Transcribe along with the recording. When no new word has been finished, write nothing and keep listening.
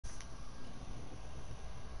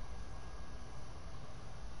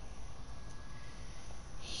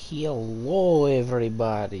Hello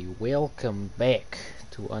everybody, welcome back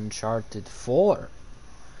to Uncharted 4.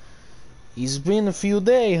 It's been a few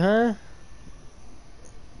days, huh?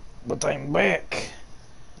 But I'm back.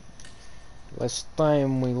 Last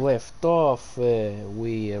time we left off,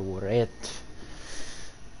 we were at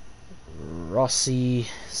Rossi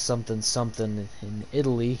something something in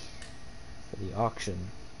Italy for the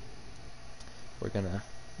auction. We're gonna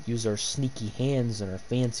use our sneaky hands and our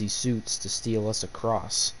fancy suits to steal us a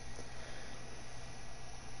cross.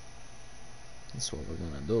 That's what we're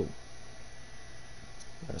gonna do.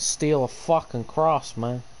 We're gonna steal a fucking cross,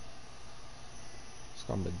 man. It's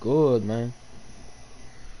gonna be good, man.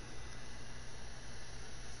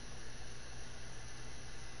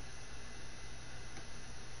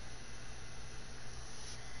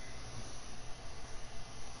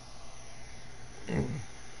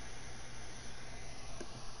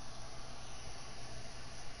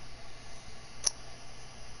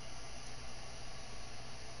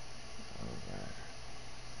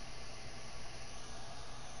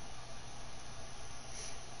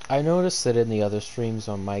 I noticed that in the other streams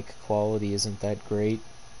my mic quality isn't that great.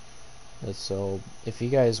 So if you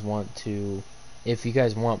guys want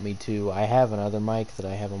me to, I have another mic that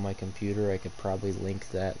I have on my computer. I could probably link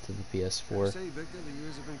that to the PS4.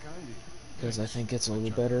 Because I think it's a little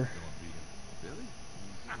better. Really?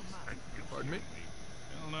 Pardon me?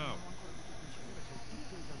 Hell no.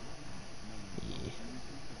 Yeah.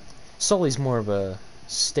 Sully's more of a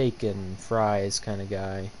steak and fries kind of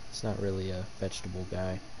guy. He's not really a vegetable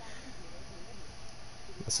guy.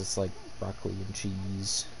 Unless it's like broccoli and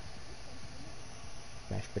cheese,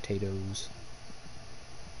 mashed potatoes.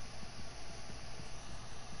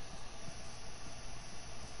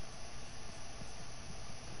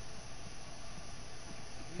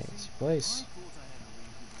 Fancy place.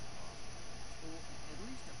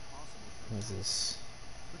 What is this?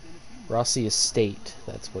 Rossi Estate,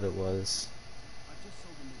 that's what it was.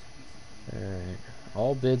 Alright.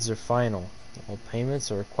 All bids are final. All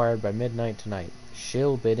payments are required by midnight tonight.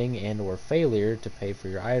 Shill bidding and or failure to pay for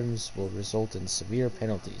your items will result in severe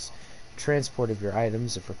penalties. Transport of your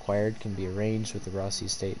items, if required, can be arranged with the Rossi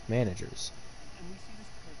Estate managers.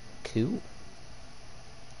 Cool.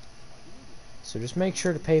 So just make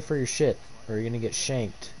sure to pay for your shit, or you're gonna get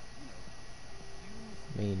shanked.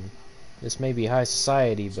 I mean, this may be high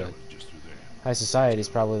society, but high society is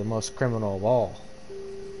probably the most criminal of all.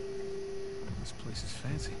 This place is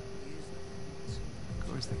fancy. Of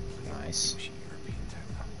course they nice.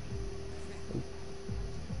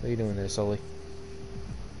 What are you doing there, Sully?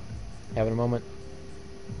 Having a moment?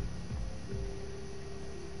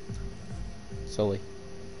 Sully.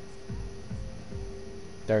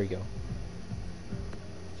 There you go.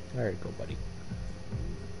 There you go, buddy.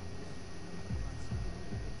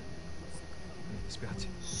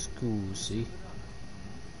 Scusi.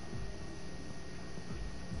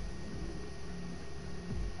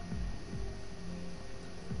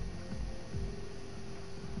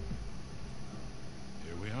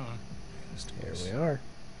 Here we are. Here we are.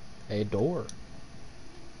 A door.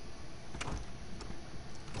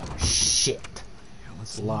 Shit. Yeah,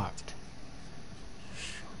 it's locked.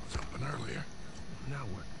 It was open earlier. Now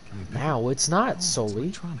what? Can we now it's not, Sully.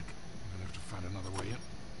 Electronic. I'm gonna have to find another way in.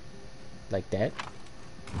 Like that?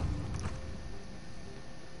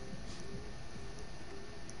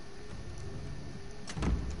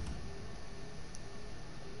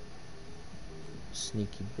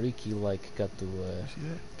 Sneaky breaky like got to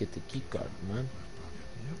get the key card, man.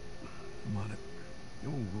 Yep. I'm on it.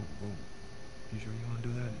 Whoa, whoa, whoa. You sure you want to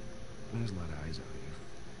do that? There's a lot of eyes out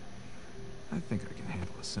here. I think I can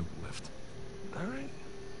handle a simple lift. Alright.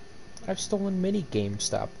 I've stolen many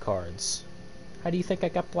GameStop cards. How do you think I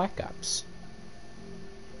got Black Ops?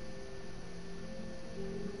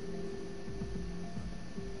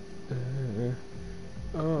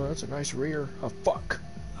 Oh, that's a nice rear. Oh, fuck.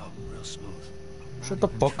 Oh, real smooth. Shut the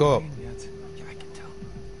fuck up. Yeah, I can tell.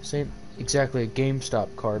 This ain't exactly a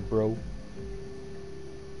GameStop card, bro.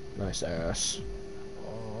 Nice ass.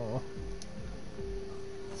 Oh.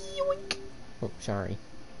 Yoink. Oh, sorry.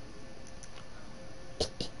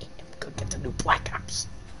 Go get the new Black Ops.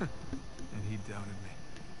 And he doubted me.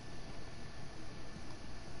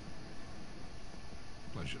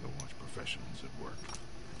 Pleasure to watch professionals at work.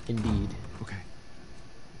 Indeed. Okay.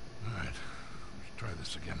 Alright. Let's try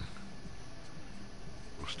this again.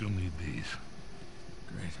 We'll still need these.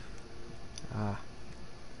 Great. Ah.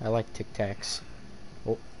 I like Tic Tacs.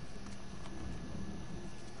 Oh.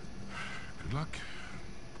 Good luck.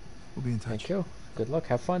 We'll be in touch. Thank you. Good luck.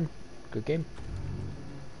 Have fun. Good game.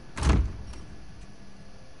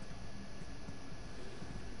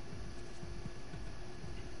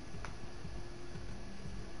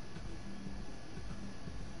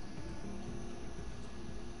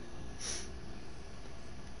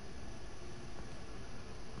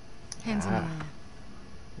 Hands in the Ah. air.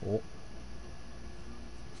 Oh.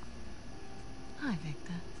 Hi,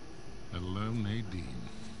 Victor. Hello, Nadine.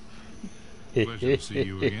 Pleasure to see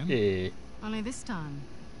you again. Only this time,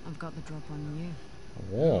 I've got the drop on you.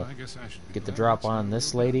 Well, Oh. I guess I should be Get the glad drop that's on never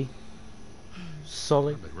this your lady.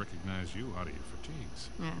 Sully. They recognize you out of your fatigues.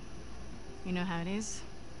 Yeah. You know how it is?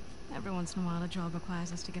 Every once in a while, a job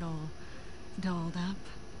requires us to get all dolled up.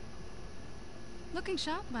 Looking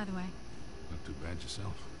sharp, by the way. Not too bad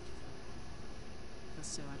yourself. Feels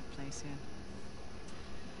so out of place here.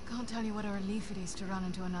 Can't tell you what a relief it is to run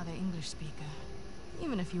into another English speaker.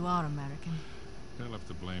 Even if you are American. They'll have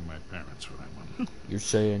to blame my parents for that one. You're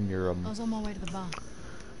saying you're I was on my way to the bar.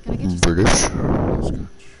 Can I get you some? British? Scotch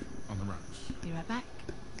on the rocks. Be right back.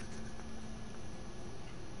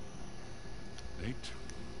 Nate,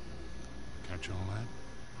 catch all that?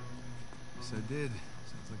 Yes, I did.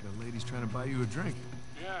 Sounds like a lady's trying to buy you a drink.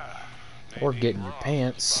 Yeah. Or get in your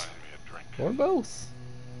pants. Or both.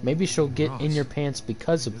 Maybe she'll get in your pants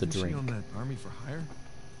because of the Isn't she drink. on that Army for Hire?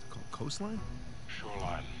 It's called Coastline?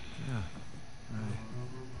 Shoreline. Yeah. Right.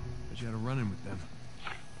 Bet you had a run-in with them.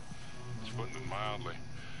 It's putting it mildly.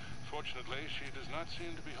 Fortunately, she does not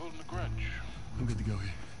seem to be holding a grudge. I'm good to go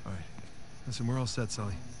here. All right. Listen, we're all set,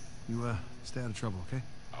 Sully. You, stay out of trouble, okay?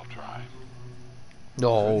 I'll try.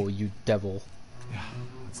 Oh, you devil. Yeah,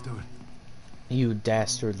 let's do it. You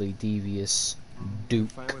dastardly, devious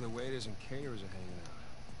dupe. Find where the waiters and caterers are hanging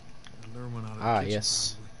out. Lure one out of the Ah, kitchen,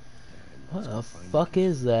 yes. probably. What the fuck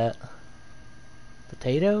is that?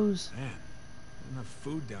 Potatoes? Man, enough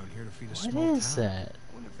food down here to feed a What small is town. that?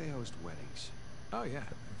 I wonder if they host weddings. Oh, yeah.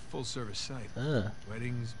 A full-service site.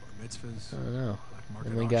 Weddings, bar mitzvahs, I don't know. black market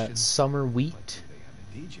And we got auctions. summer Like, wheat. do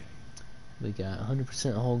they have a DJ? We got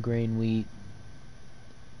 100% whole grain wheat.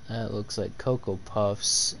 That looks like Cocoa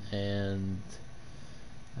Puffs, and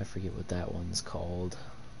I forget what that one's called.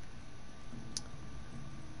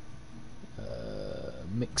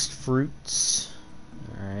 Mixed fruits.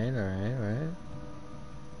 Alright.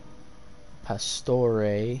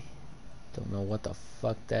 Pastore. Don't know what the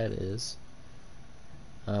fuck that is.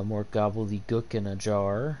 More gobbledygook in a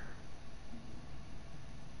jar.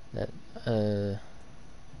 That,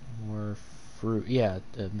 more fruit. Yeah,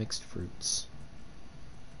 mixed fruits.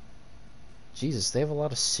 Jesus, they have a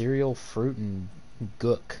lot of cereal, fruit, and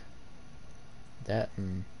gook. That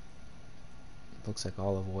and looks like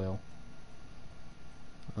olive oil.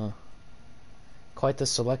 Quite the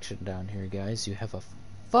selection down here, guys. You have a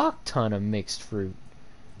fuck ton of mixed fruit.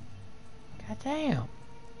 God damn.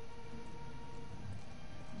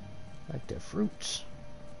 Like their fruits.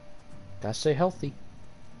 Gotta stay healthy.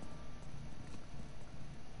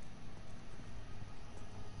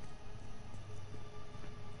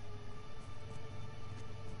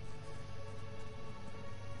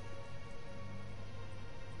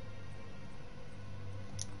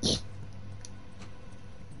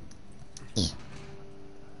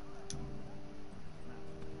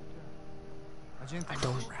 Are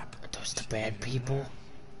those the bad people?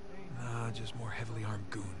 Nah, just more heavily armed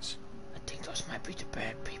goons. I think those might be the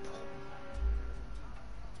bad people.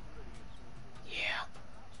 Yeah.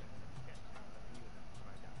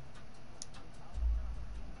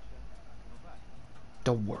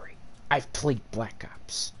 Don't worry. I've played Black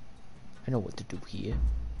Ops. I know what to do here.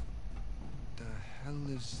 The hell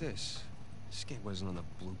is this? This gate wasn't on the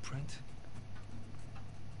blueprint.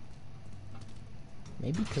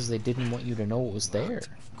 Maybe because they didn't want you to know it was there.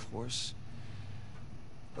 Of course.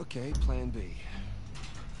 Okay, plan B.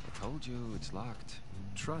 I told you it's locked.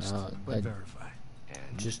 Trust, I but verify.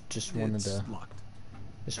 And Just wanted It's to locked.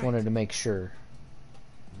 wanted to make sure.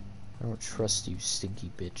 I don't trust you,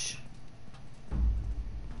 stinky bitch.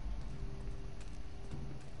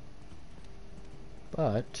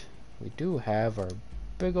 But we do have our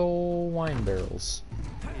big ol' wine barrels.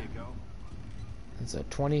 There you go. Is that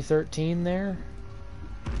 2013 there?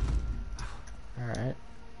 Alright.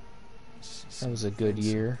 That was a good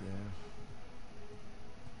year.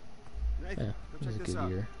 Yeah, it was a good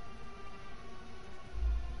year.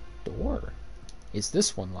 Door? Is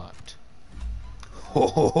this one locked? Ho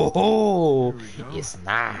ho ho ho! Here we go. It's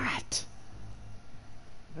not.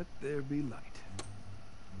 Let there be light.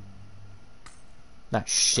 Not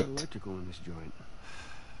shit. electrical in this joint.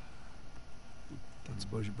 Don't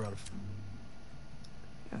suppose you brought a...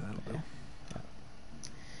 Yeah, that'll do.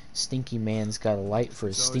 Stinky man's got a light for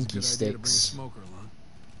his It's always a stinky good idea to bring a sticks. smoker along.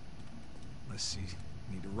 Unless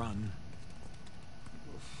you need to run.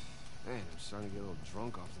 Man, I'm starting to get a little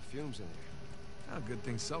drunk off the fumes in here. Oh, good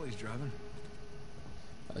thing Sully's driving.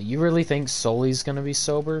 You really think Sully's gonna be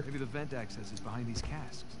sober? Maybe the vent access is behind these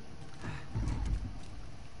casks.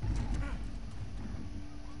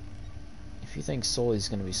 you think Sully's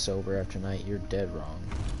gonna be sober after tonight, you're dead wrong.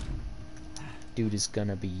 Dude is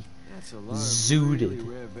gonna be That's a lot of zooted. really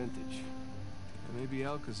rare vintage. Maybe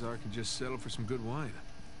Alcazar can just settle for some good wine.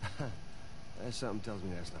 Something tells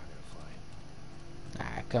me that's not gonna fly.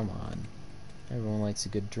 Ah, come on. Everyone likes a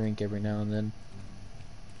good drink every now and then.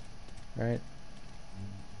 Right?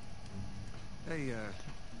 Hey,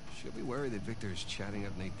 should we worry that Victor is chatting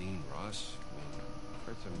up Nadine Ross? I mean, I've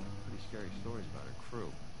heard some pretty scary stories about her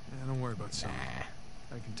crew. Yeah, don't worry about Sonny.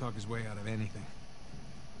 Nah. I can talk his way out of anything.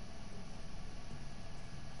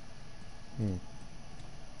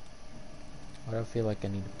 Why do I feel like I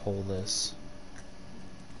need to pull this?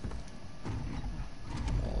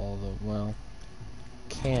 Well,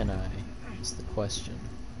 can I? Is the question.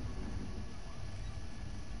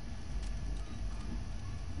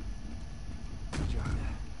 Good job.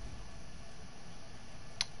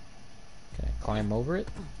 Can I climb over it?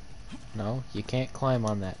 No, you can't climb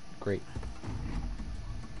on that. Great.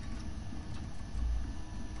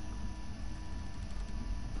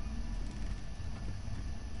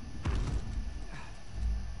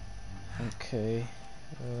 Okay.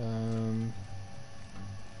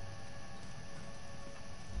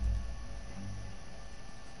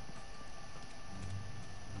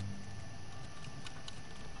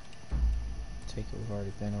 Take it, we've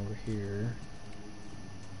already been over here.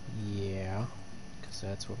 Yeah, because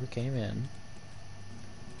that's where we came in.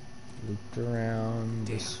 Looped around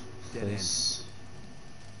Damn, this dead place.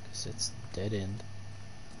 Because it's dead end.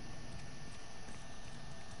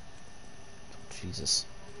 Jesus.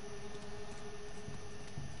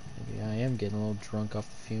 Maybe I am getting a little drunk off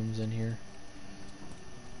the fumes in here.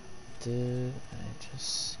 Did I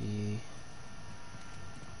just see...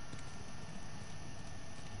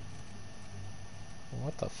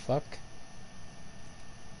 What the fuck?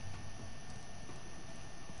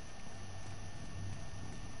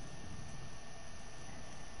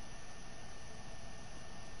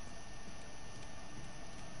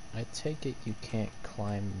 I take it you can't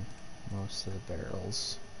climb most of the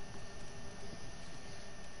barrels.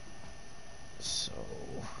 So...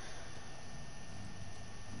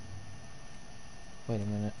 Wait a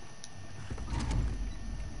minute.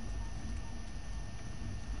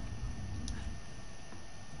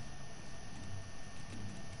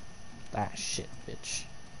 Ah, shit, bitch.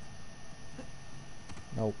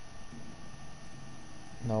 Nope.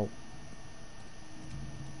 Nope.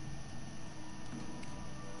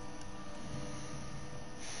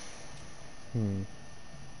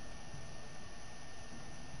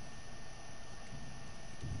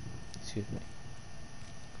 Excuse me.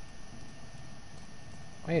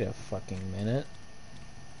 Wait a fucking minute.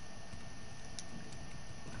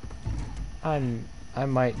 I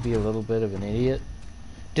might be a little bit of an idiot.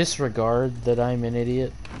 Disregard that I'm an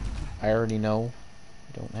idiot. I already know.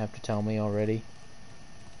 You don't have to tell me already.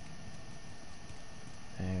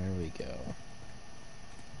 There we go.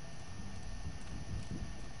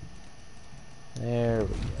 There we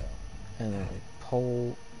go. And then we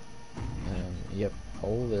pull, and yep,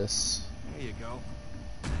 pull this. There you go.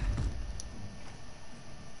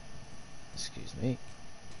 Excuse me.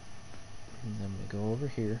 And then we go over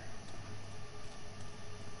here.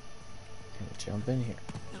 And we jump in here.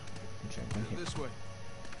 And jump in here. This way.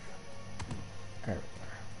 There we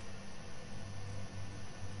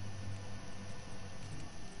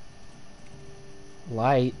go.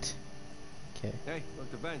 Light. Okay. Hey, look,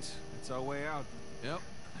 the vents. It's our way out. Yep.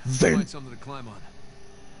 Vent. Find something to climb on.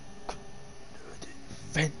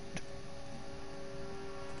 Vent.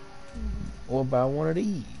 What about one of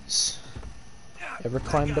these? Ever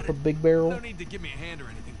climbed up a big barrel? No need to give me a hand or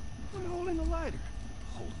anything. I'm holding the lighter.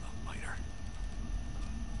 Holding the lighter.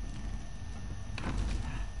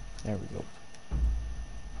 There we go.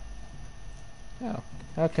 Oh,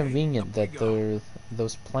 how convenient that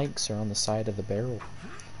those planks are on the side of the barrel.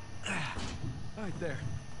 Right there.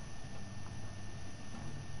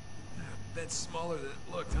 That's smaller than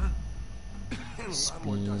it looked, huh? A lot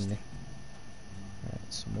more Spin. dusty. Alright,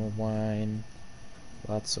 some more wine.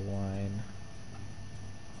 Lots of wine.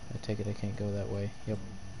 I take it I can't go that way. Yep.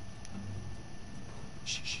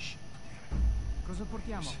 Shh, shh, shh. Cosa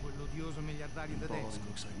portiamo a quell'odioso miliardario tedesco?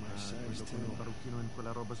 Looks like my Quello size, con un too. parrucchino in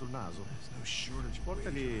quella roba sul naso? There's no shortage of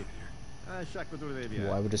Portali sciacquature dei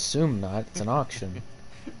Well, I piedi. would assume not. It's an auction.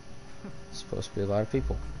 Supposed to be a lot of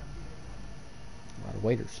people. A lot of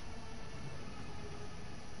waiters.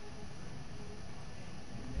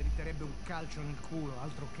 Meriterebbe un calcio nel culo,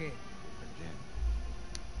 altro che.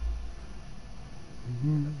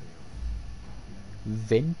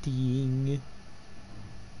 Venting.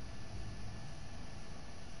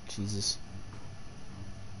 Jesus.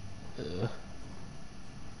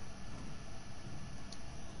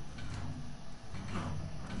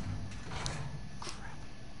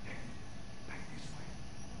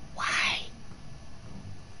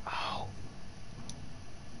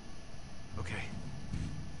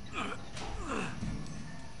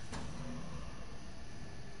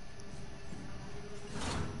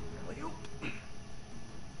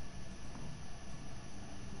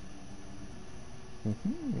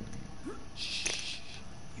 Shh.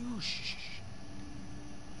 You shh.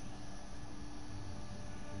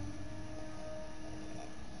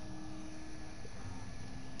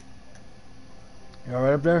 You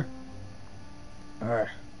alright up there? Alright.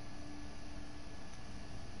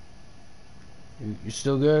 You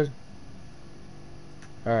still good?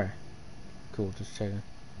 Alright. Cool, just checking.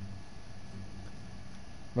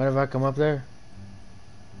 Mind if I come up there?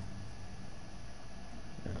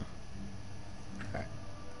 No. Alright.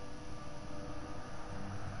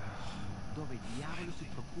 Dove diavolo si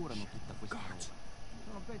procurano tutta questa roba?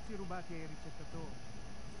 Sono pezzi rubati ai ricettatori.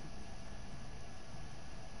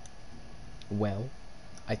 Well,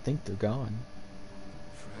 I think they're gone.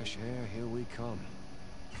 Fresh air, here we come.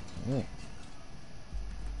 Oh.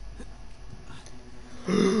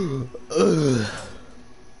 Ugh.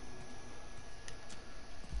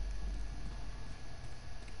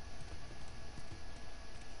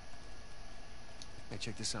 Hey,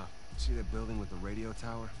 check this out. See that building with the radio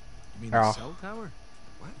tower? You mean the Oh. cell tower?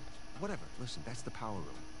 What? Whatever. Listen, that's the power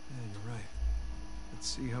room. Yeah, you're right. Let's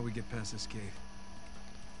see how we get past this gate.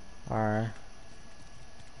 Alright.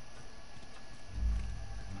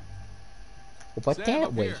 Well, but Sam, that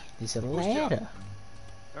up way, here. there's a Push down. ladder.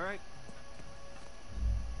 All right.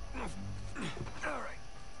 All right.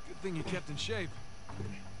 Good thing you kept in shape.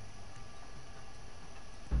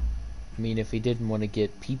 I mean, if he didn't want to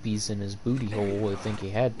get peepees in his booty hole, I think he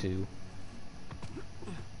had to.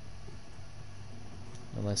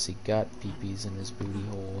 Unless he got peepees in his booty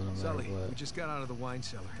hole, no matter Sully, we what. just got out of the wine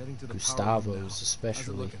cellar, heading to the power room now. Gustavo's, How's it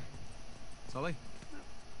especially. looking? Sully?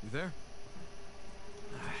 You there?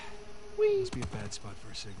 Whee! Must be a bad spot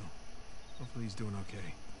for a signal. Hopefully he's doing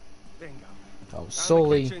okay. Bingo. Oh, the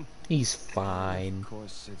Sully, kitchen. he's fine. Of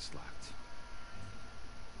course, it's locked.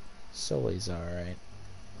 Sully's alright.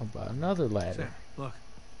 How about another ladder? Sam, look.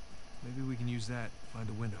 Maybe we can use that. Find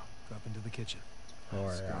a window. Drop into the kitchen.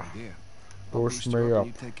 That's a good Alright. idea. I'll Boost boost you me up up.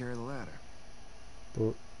 and you take care of the ladder.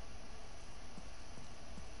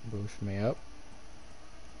 Boost me up.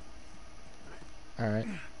 Alright.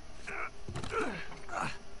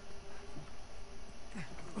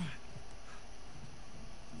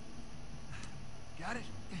 Got it?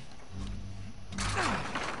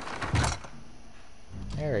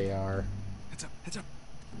 There you are. Heads up, heads up.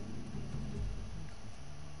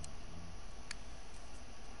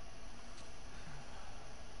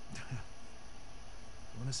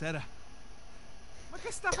 Buonasera.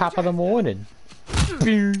 Top of the morning.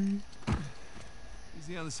 Easy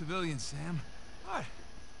on the civilians, Sam. What?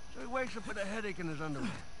 So he wakes up with a headache in his underwear.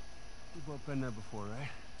 We've both been there before, right?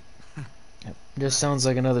 Just sounds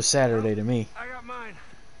like another Saturday to me. I got mine.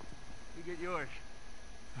 You get yours.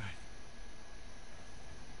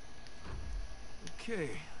 Okay,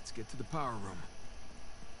 let's get to the power room.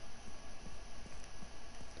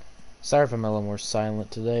 Sorry if I'm a little more silent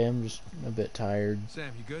today. I'm just a bit tired.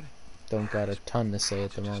 Sam, you good? Don't got a ton to say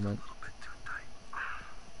at the moment.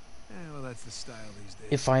 Yeah, well, that's the style these days.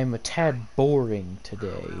 If I'm a tad boring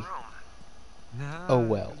today, Nah, oh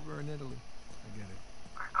well. 'cause we're in Italy. I get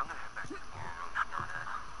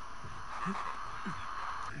it.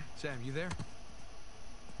 Sam, you there?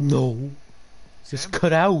 no, just Sam?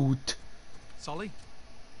 cut out. Sully?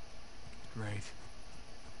 Great.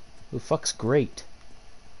 Who fuck's great?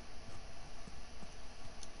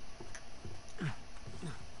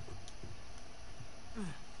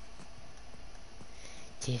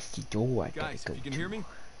 There's the door I gotta Guys, go if you can to. hear me, I'm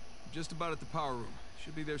just about at the power room.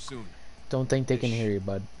 Should be there soon. Don't think they can Ish. hear you,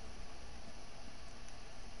 bud.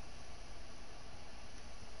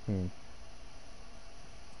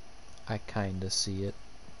 I kinda see it.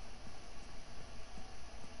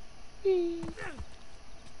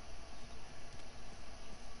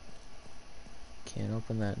 Can't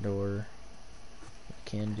open that door. What I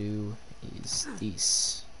can do is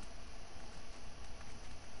this.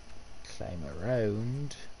 Climb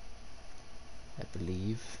around. I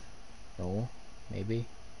believe. No, maybe.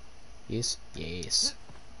 Yes, yes.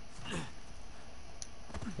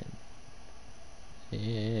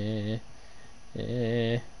 Eh,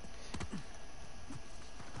 eh.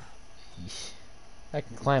 I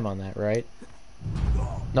can climb on that, right?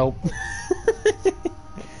 Nope.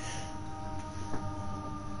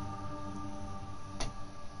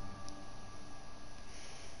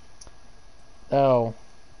 Oh.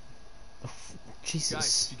 Jesus.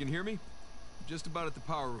 Guys, if you can hear me, I'm just about at the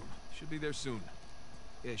power room. Should be there soon.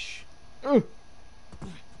 Ish. Ugh.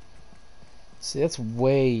 See, that's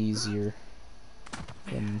way easier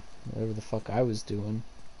than whatever the fuck I was doing.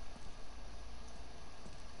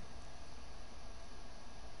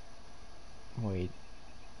 Wait.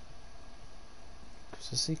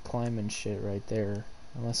 So see climbing shit right there.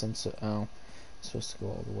 Unless I'm so... Oh. I'm supposed to go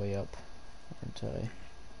all the way up, aren't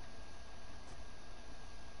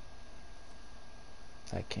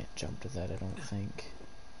I? I can't jump to that, I don't think.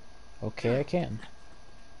 Okay, I can.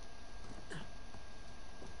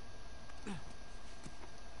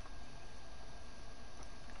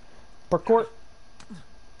 Parkour!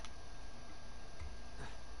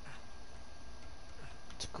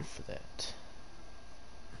 Let's go for that.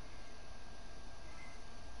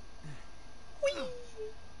 Whee!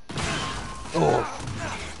 Oh!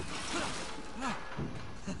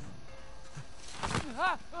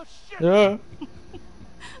 Oh shit! Yeah.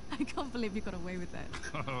 I can't believe you got away with that.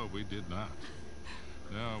 Oh, we did not.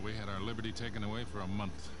 No, we had our liberty taken away for a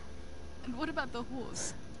month. And what about the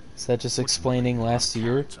horse? Is that just explaining last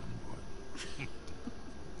year? Somewhat.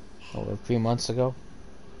 Or a few months ago?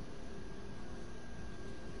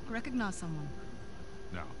 Recognize someone.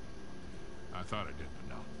 No. I thought I did,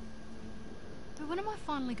 but no. But when am I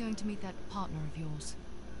finally going to meet that partner of yours?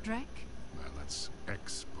 Drake? Well, that's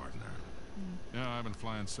ex-partner. Yeah, I've been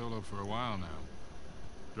flying solo for a while now.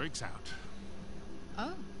 Drake's out.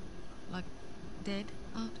 Oh. Like, dead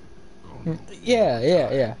out? Oh, no.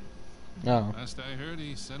 Yeah. Oh. Last I heard,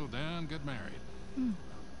 he settled down, got married.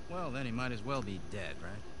 Well, then he might as well be dead,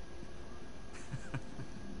 right?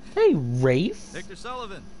 Hey, Rafe! Victor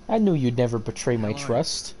Sullivan! I knew you'd never betray my How are you?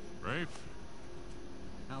 trust. Rafe?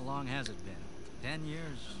 How long has it been? 10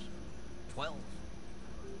 years? 12?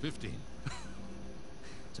 15.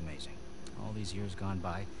 It's amazing. All these years gone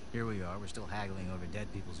by, here we are, we're still haggling over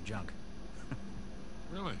dead people's junk.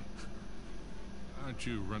 Really? Aren't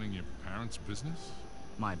you running your parents' business?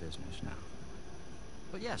 My business now.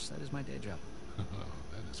 But yes, that is my day job. Oh,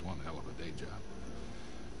 that is one hell of a day job.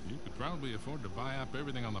 You could probably afford to buy up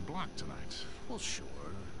everything on the block tonight. Well, sure.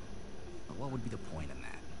 But what would be the point in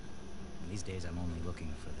that? These days I'm only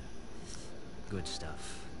looking for the good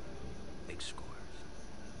stuff. Big scores.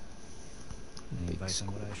 Any advice on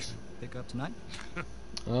what I should pick up tonight?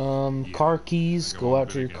 Yeah, car keys, I go won't out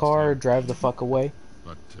bet to your against car, you. drive the fuck away.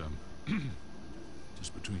 But,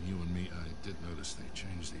 just between you and me, I did notice they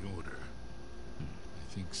changed the order. I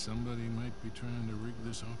think somebody might be trying to rig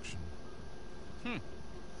this auction.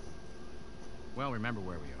 Well, remember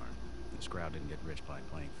where we are. This crowd didn't get rich by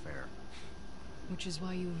playing fair. Which is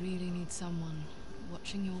why you really need someone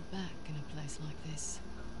watching your back in a place like this.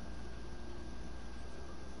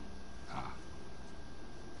 Ah.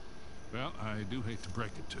 Well, I do hate to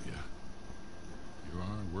break it to you. You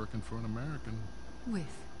are working for an American. We've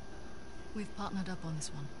partnered up on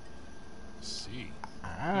this one. See.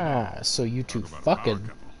 Ah, so you two Talk about a power fucking...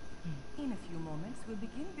 couple. In a few moments, we'll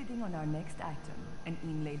begin bidding on our next item, an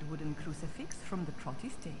inlaid wooden crucifix from the Trot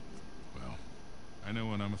estate. Well, I know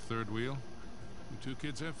when I'm a third wheel. You two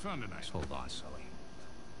kids have fun tonight. Just hold on, Sully.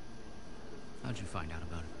 How'd you find out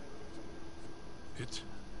about it? It?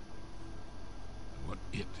 What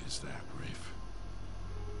it is that, Rafe?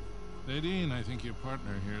 Nadine, I think your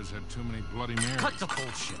partner here has had too many Bloody Marys. Cut the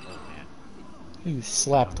bullshit, old man. You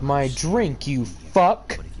slapped my drink, you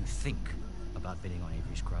fuck! But if you think about bidding on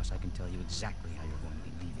Avery's Cross, I can tell you exactly how you're going to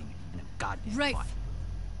be leaving in a goddamn Rafe! fight.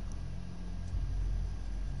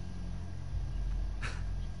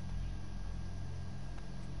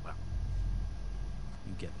 Well,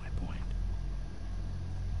 you get my point.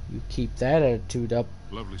 You keep that attitude up,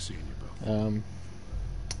 Lovely seeing you both.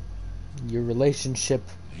 your relationship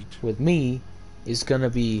Nate? with me is gonna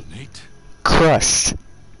be Nate? crushed.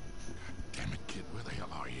 Damn it, kid, where the hell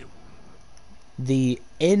are you? The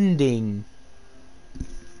ending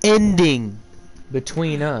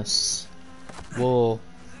between us will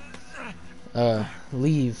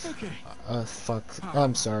leave. Fuck.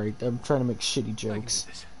 I'm sorry. I'm trying to make shitty jokes.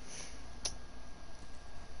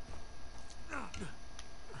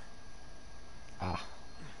 Ah.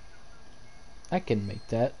 I can make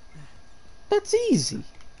that. That's easy.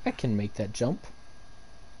 I can make that jump.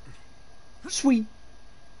 Sweet.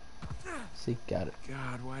 See, got it.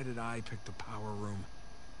 God, why did I pick the power room?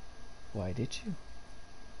 Why did you?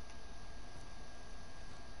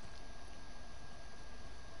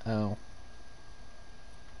 Oh.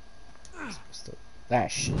 Supposed to...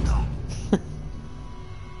 That shit.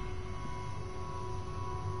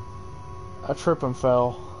 I trip and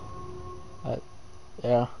fell.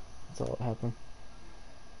 Yeah, that's all that happened.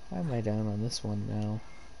 Why am I down on this one now?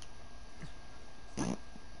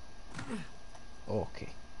 Okay.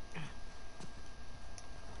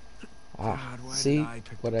 Ah, God, why see did I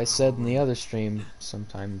pick what the I said in the power other stream.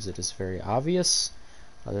 Sometimes it is very obvious,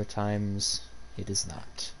 other times it is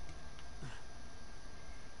not.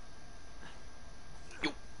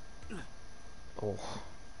 Oh.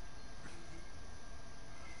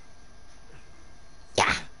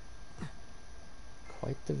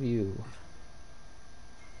 Quite the view.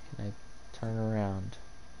 Can I turn around?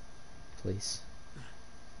 Please.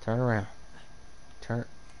 Turn around. Turn.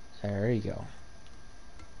 There you go.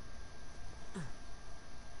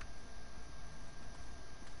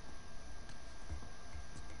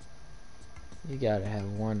 You gotta have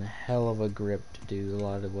one hell of a grip to do a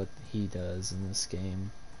lot of what he does in this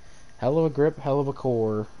game. Hell of a grip, hell of a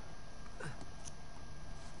core.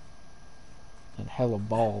 And hell of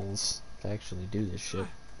balls to actually do this shit.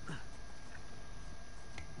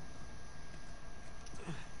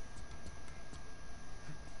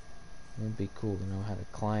 It would be cool to know how to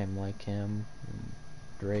climb like him and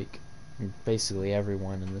Drake. And basically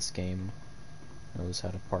everyone in this game knows how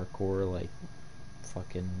to parkour like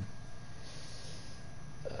fucking...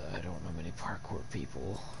 I don't know many parkour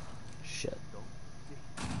people. Shit.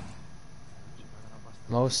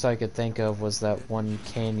 Most I could think of was that one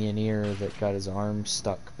canyoneer that got his arm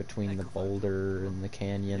stuck between the boulder and the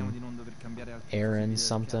canyon. Aaron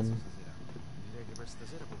something.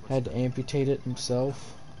 Had to amputate it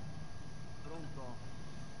himself.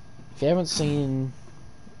 If you haven't seen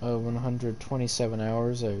 127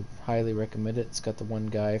 Hours, I highly recommend it. It's got the one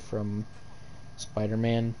guy from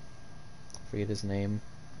Spider-Man. I forget his name.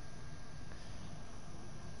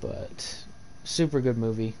 But super good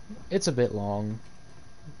movie. It's a bit long,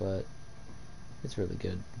 but it's really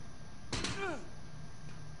good.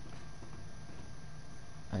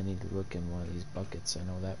 I need to look in one of these buckets, I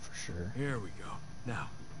know that for sure. Here we go. Now,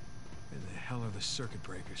 where the hell are the circuit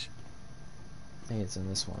breakers? I think it's in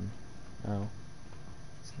this one. No.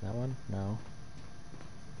 Is it that one? No.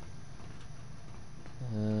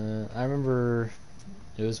 I remember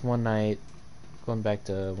it was one night, going back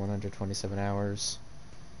to 127 Hours.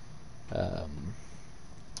 Oh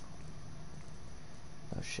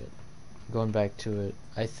shit. Going back to it,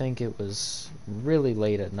 I think it was really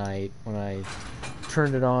late at night when I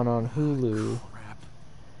turned it on Hulu. Crap.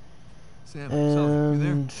 Sam, Sully, you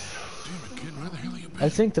there? And Damn it, kid, where the hell are you been? I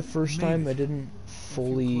think the first Made time it. I didn't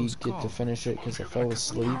fully close get to calls. finish it because I fell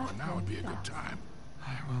asleep. Now would be a good time.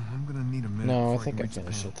 Well, I'm gonna need a minute. No, I before think I reach the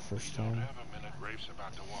finished panel. it the first time. Have a minute, Rafe's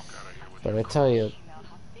about to walk out of here with But your I tell you,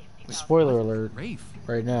 spoiler alert Rafe.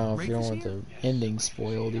 right now, if Rafe you don't is want here? the ending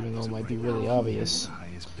spoiled, even though it might be really obvious. The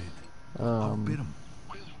highest bid. I'll bid him.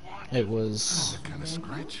 It was... kind of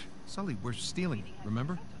scratch. Sully, we're stealing.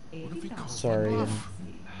 Remember? What if he calls Sorry, you I'm bluff?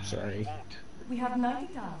 sorry. We have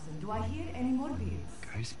 90,000. Do I hear any more bids?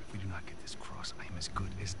 Guys, if we do not get this cross, I am as good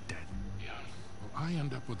as dead. Yeah. Well, I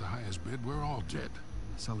end up with the highest bid, we're all dead.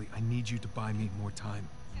 Sully, I need you to buy me more time.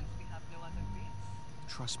 Since we have no other bids.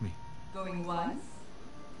 Trust me. Going once?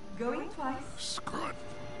 Going twice? Screw it.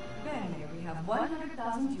 Bene, we have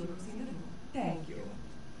 100,000 euros in the room. Thank you.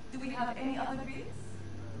 Do we have any other bids?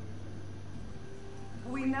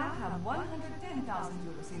 We now have 110,000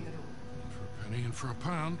 euros in the room. For a penny and for a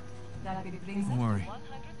pound. That bid brings Don't us worry. to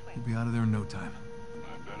 120. We'll be out of there in no time. I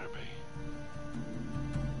better be.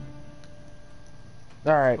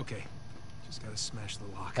 Alright, Okay. Just gotta smash the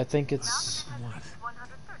lock. I think it's...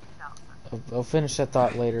 What? I'll finish that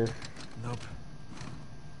thought later. Nope.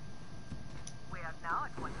 We are now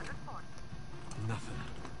at 140. Nothing.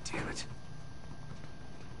 Damn it.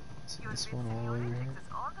 Is it this one all the way over here?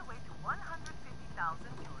 all the way to 150,000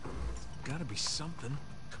 euros. Gotta be something.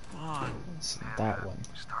 Come on. It's that one.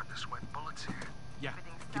 Starting to sweat bullets here. Yeah.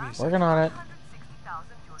 Give me a second. Working on it.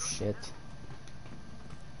 160,000 euros. Shit.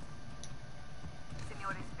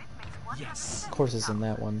 Signores, bid makes Yes. Of course it's in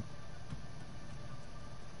that one.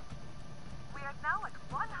 We are now at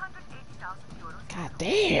 180,000 euros. God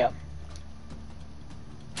damn!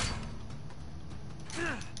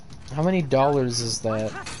 How many dollars is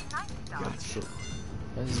that? Oh, shit.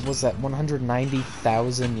 Was that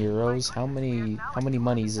 190,000 euros? How many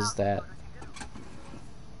monies is that? All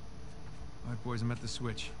right, boys, I'm at the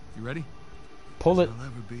switch. You ready? Pull it. I'll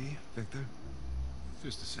ever be, Victor.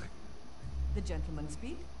 Just a sec. The gentleman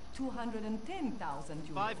speak. 210,000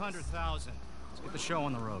 euros. 500,000. Let's get the show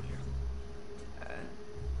on the road here.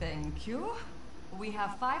 Thank you. We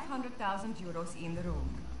have 500,000 euros in the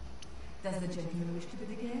room. Does the gentleman wish to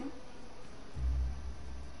bid again?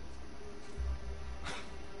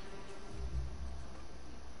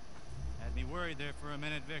 Had me worried there for a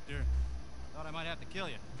minute, Victor. Thought I might have to kill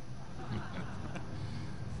you.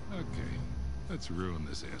 Okay, let's ruin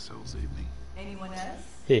this asshole's evening. Anyone else?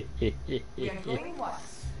 We are going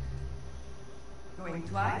once. Going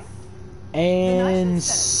twice. And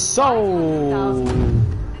so...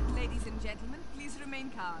 Ladies and gentlemen, please remain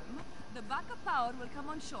calm. The backup power will come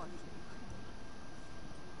on shortly.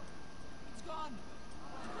 It's gone.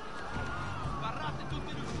 Sbarrate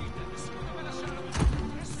tutte le uscite. Nessuno deve lasciare la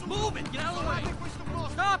Move it! Get out of the way!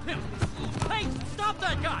 Stop him! Hey, stop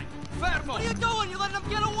that guy! Fermo! What are you doing? You letting him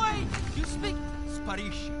get away? You speak...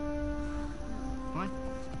 Sparisci. What?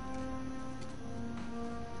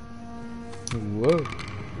 Whoa.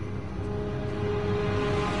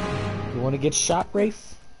 You want to get shot,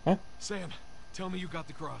 Rafe? Huh? Sam, tell me you got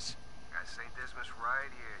the cross. Got St. Dismas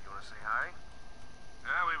right here. You want to say hi?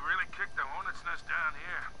 Yeah, we really kicked the hornet's nest down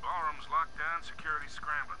here. Ballroom's locked down, security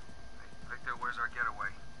scrambling. Hey, Victor, where's our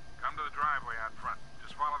getaway? Come to the driveway out front.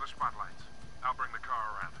 Just follow the spotlights. I'll bring the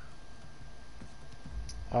car around.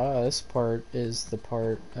 This part is the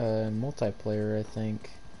part multiplayer, I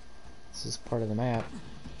think. This is part of the map.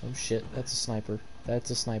 Oh shit, that's a sniper. That's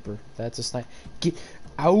a sniper. That's a sniper. Get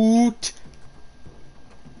out!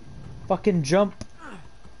 Fucking jump!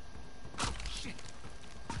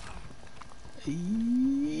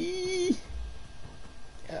 Eee.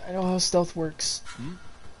 I know how stealth works.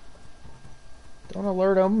 Don't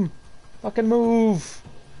alert him. Fucking move.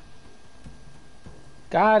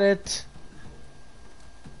 Got it.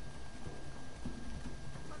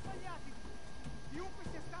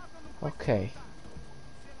 Okay.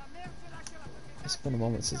 It's been a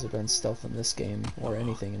moment since I've done stealth in this game, or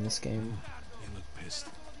anything in this game. You look pissed.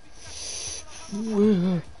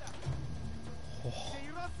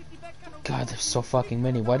 God, there's so fucking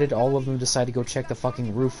many. Why did all of them decide to go check the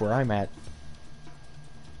fucking roof where I'm at?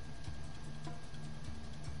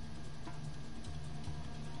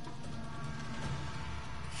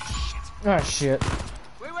 Ah, shit.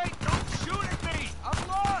 Wait, don't shoot at me! I'm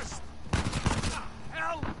lost!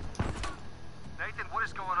 Hell! Nathan, what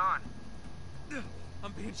is going on?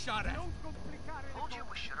 I'm being shot at. Told you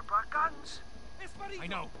we should have brought guns. I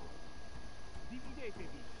know.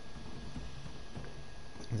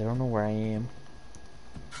 They don't know where I am.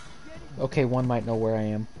 Okay, one might know where I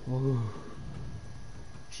am. Ooh.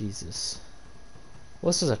 Jesus. Well,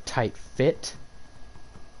 this is a tight fit.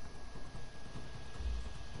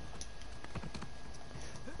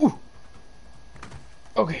 Ooh.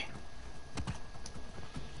 Okay.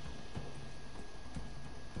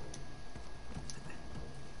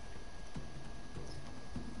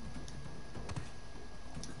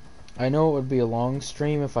 I know it would be a long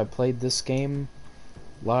stream if I played this game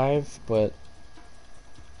live, but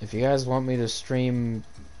if you guys want me to stream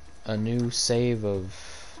a new save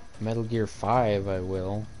of Metal Gear 5, I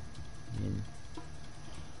will. I mean,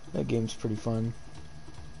 that game's pretty fun.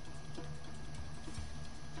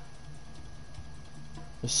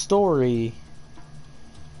 The story,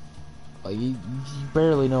 like, you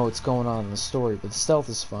barely know what's going on in the story, but the stealth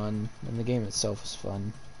is fun, and the game itself is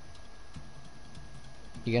fun.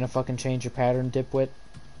 You gonna fucking change your pattern, dipwit?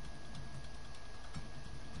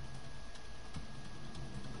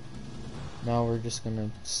 No, we're just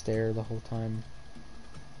gonna stare the whole time.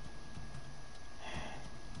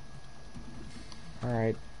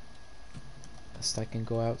 Alright. Best I can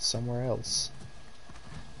go out somewhere else.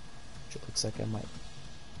 Which it looks like I might.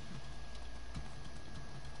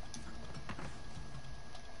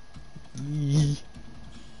 Yee.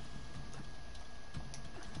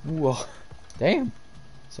 Whoa. Damn.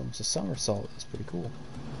 It's almost a somersault. That's pretty cool.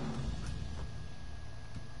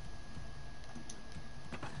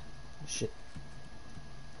 Shit.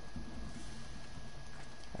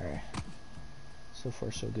 Alright. So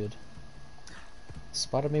far, so good.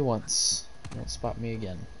 Spotted me once. Won't spot me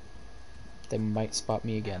again. They might spot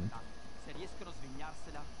me again. Gotta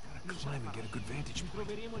climb and get a good vantage point.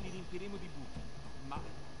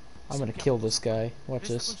 I'm gonna kill this guy. Watch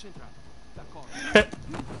this.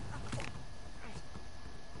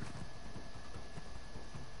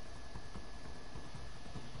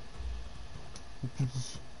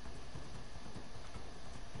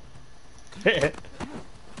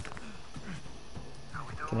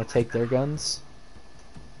 Can I take their guns?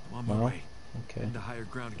 I'm on my No? way. Okay. Into higher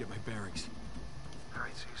ground to get my bearings.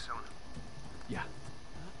 Alright, see you soon. Yeah.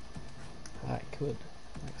 I could.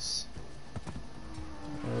 Nice.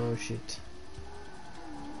 Oh shit.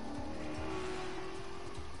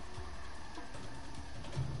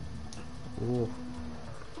 Ooh.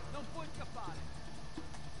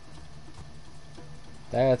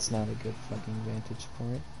 That's not a good fucking vantage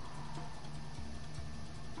point.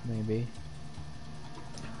 Maybe.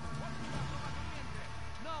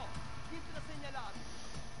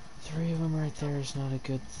 Three of them right there is not a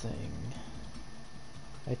good thing.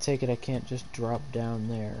 I take it I can't just drop down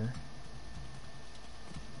there.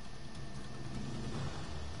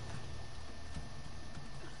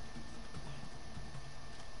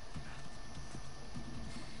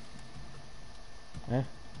 Huh?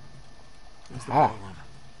 There's the Ah. ballroom.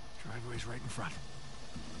 Driveway's right in front.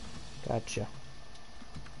 Gotcha.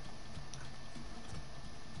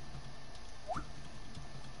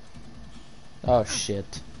 Oh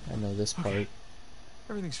shit. I know this part. Okay.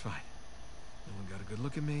 Everything's fine. No one got a good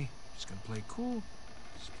look at me. Just gonna play cool.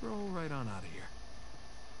 Stroll right on out of here.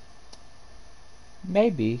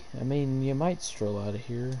 Maybe. I mean, you might stroll out of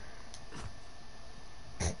here.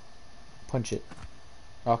 Punch it.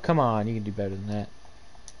 Oh, come on. You can do better than that.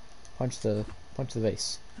 Punch the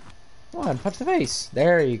vase. Come on, punch the vase.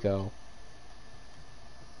 There you go.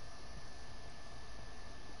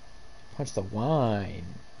 Punch the wine.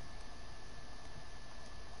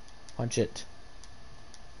 Punch it.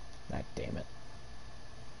 Ah, damn it.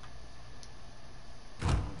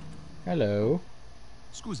 Hello.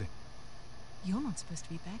 Scusi. You're not supposed to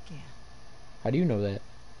be back here. How do you know that?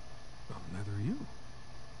 Well, neither are you.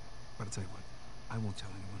 But I'll tell you what. I won't tell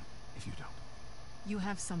anyone if you don't. You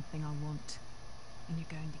have something I want, and you're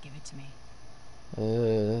going to give it to me.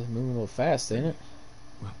 Moving a little fast, ain't it?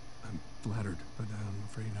 Well, I'm flattered, but I'm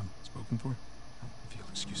afraid I'm spoken for. If you'll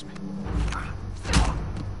excuse me.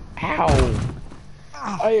 Ow!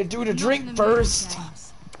 I do the drink first!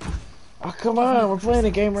 Oh, come on, we're playing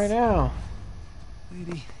a game right now.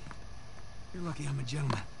 Lady, you're lucky I'm a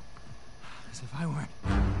gentleman. As if I weren't,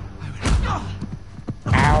 I would...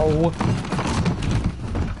 Ow!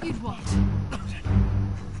 You'd what?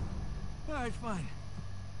 Alright, fine.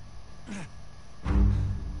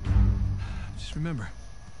 Just remember,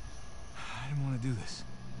 I didn't want to do this.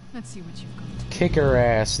 Let's see what you've got. Kick her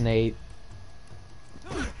ass, Nate.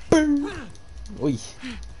 Boom! Oi.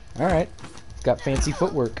 Alright. Got fancy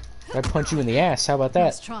footwork. I punch you in the ass, how about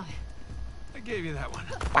Let's that? try. I gave you that one.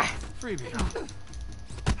 Ah. Freebie.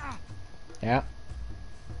 Yeah.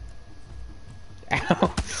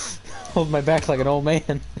 Ow. Hold my back like an old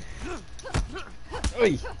man.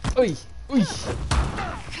 Oi! Oi! Oi!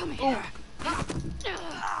 Come here.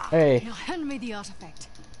 Hey, Now hand me the artifact.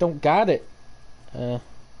 don't got it. Alright,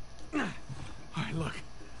 look.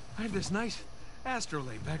 I have this nice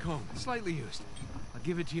astrolabe back home, slightly used. I'll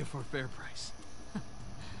give it to you for a fair price.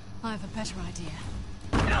 I have a better idea.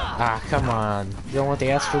 Ah, come on. You don't want the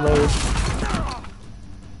astrolabe?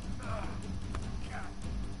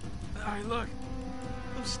 Alright, look.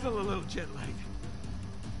 I'm still a little jet-lagged.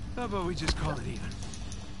 How about we just call it even?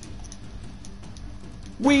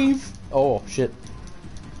 Weave! Oh, shit.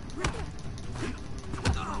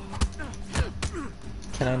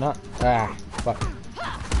 Can I not? Ah, fuck.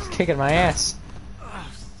 It's kicking my ass.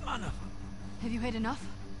 Oh, son of a... Have you had enough?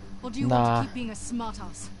 Or do you Nah. want to keep being a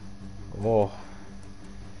smartass? Oh.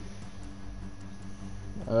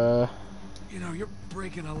 You know, you're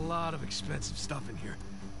breaking a lot of expensive stuff in here.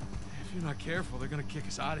 If you're not careful, they're gonna kick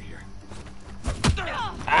us out of here.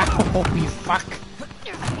 Ow, you fuck.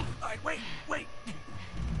 Alright, wait!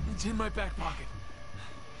 It's in my back pocket.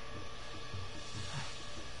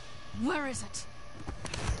 Where is it?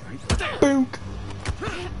 Right there! Boonk.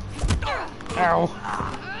 Ow.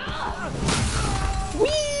 Whee!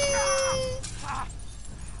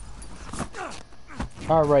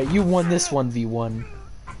 Alright, you won this 1v1. Alright,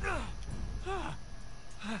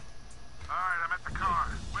 I'm at the car.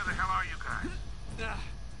 Where the hell are you guys?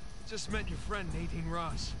 Just met your friend, Nadine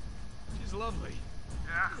Ross. She's lovely.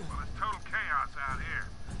 Yeah? Well, it's total chaos out here.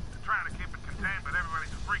 They're trying to keep it contained, but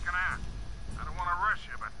everybody's freaking out. I don't want to rush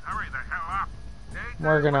you, but hurry the hell up. Nathan,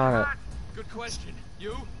 Working on it. Good question.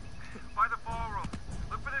 You? By the ballroom.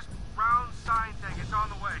 Look for this round sign thing. It's on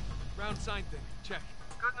the way. Round sign thing. Check.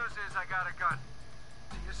 Good news is I got a gun.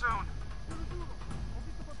 See you soon.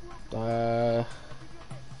 Oh.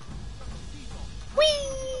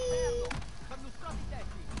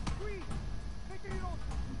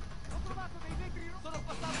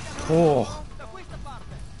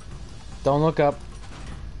 Don't look up.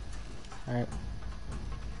 Alright.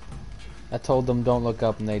 I told them don't look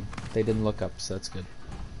up and they didn't look up, so that's good.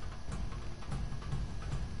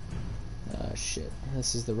 Shit.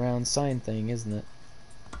 This is the round sign thing, isn't it?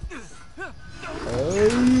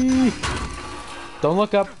 Hey. Don't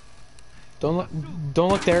look up. Don't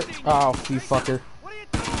look there. Oh, you fucker.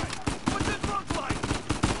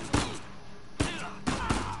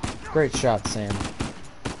 Great shot, Sam.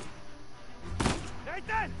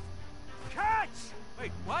 Nathan! Catch!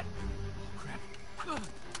 Wait, what? Oh,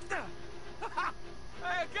 crap. Hey,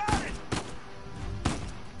 I got it!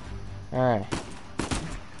 Alright.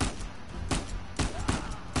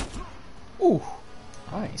 Ooh.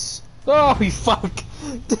 Nice. Oh, you fuck!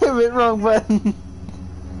 Damn it, wrong button!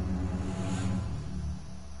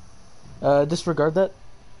 Disregard that.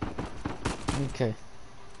 Okay.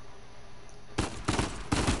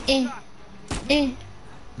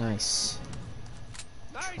 Nice.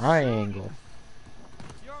 Triangle.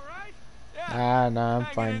 You alright? Yeah. Ah, no, I'm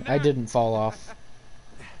fine. I didn't fall off.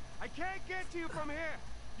 I can't get to you from here.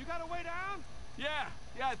 You got a way down? Yeah,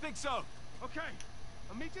 I think so. Okay.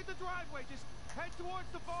 I'll meet you at the driveway. Just head towards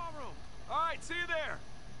the ballroom. All right, see you there.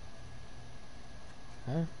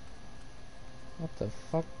 Huh? What the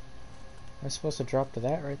fuck? Am I supposed to drop to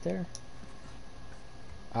that right there?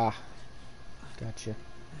 Ah. Gotcha.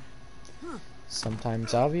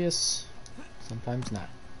 Sometimes obvious, sometimes not.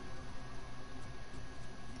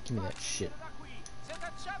 Give me that shit.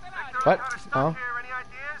 What? Oh? Any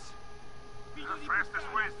ideas? The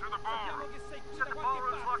fastest way is through the ballroom. Said the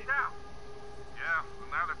ballroom's locked out. Yeah, well,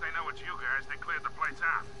 now that they know it's you guys, they cleared the place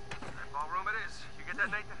out. That ballroom it is. You get that,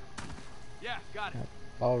 Nathan? Yeah, got it.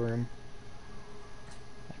 Ballroom.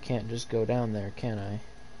 I can't just go down there, can I?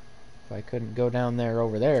 If I couldn't go down there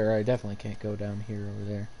over there, I definitely can't go down here over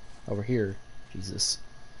there. Over here. Jesus.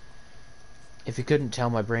 If you couldn't tell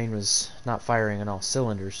my brain was not firing on all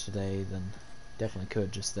cylinders today, then definitely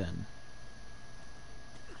could just then.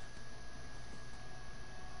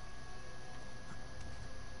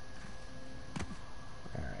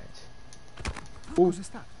 Alright. Ooh.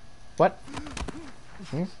 What?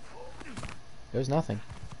 Hmm? There's nothing.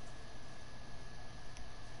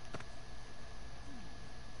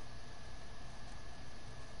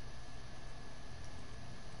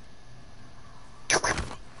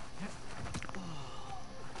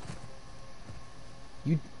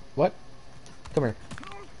 You what? Come here.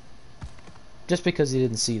 Just because you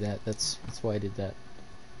didn't see that, that's why I did that.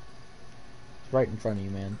 It's right in front of you,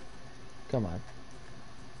 man. Come on.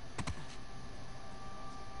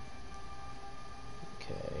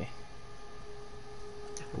 Okay.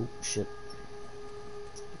 Oh shit.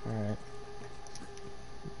 Alright.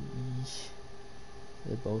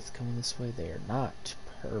 They're both coming this way. They are not.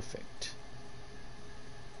 Perfect.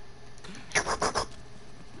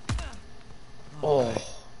 Oh.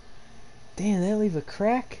 Damn, that leave a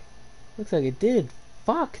crack? Looks like it did.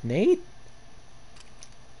 Fuck, Nate.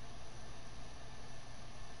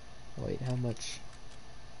 Wait, how much?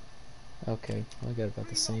 Okay, I got about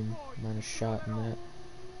the same amount of shot in that.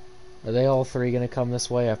 Are they all three gonna come this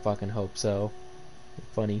way? I fucking hope so.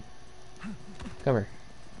 Funny. Come here.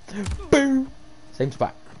 Boom! Same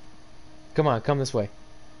spot. Come on, come this way.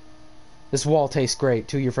 This wall tastes great.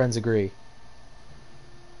 Two of your friends agree.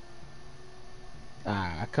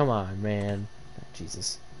 Ah, come on, man. Oh,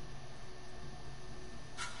 Jesus.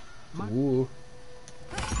 Ooh.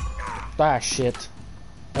 Ah, shit.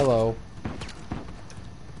 Hello.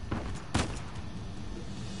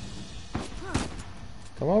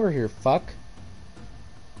 Come over here, fuck.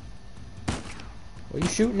 What are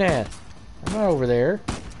you shooting at? I'm not over there.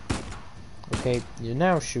 Okay, you're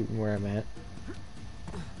now shooting where I'm at.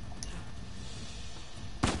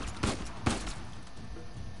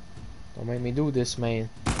 Don't make me do this, man.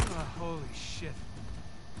 Holy shit.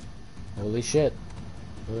 Holy shit.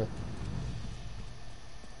 Ugh.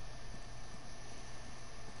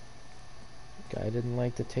 Guy didn't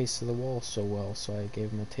like the taste of the wall so well, so I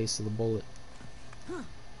gave him a taste of the bullet.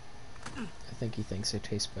 I think he thinks it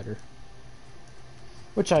tastes better.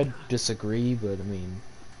 Which I disagree, but I mean,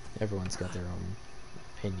 everyone's got their own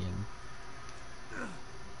opinion.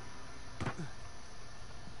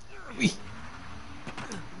 Wee.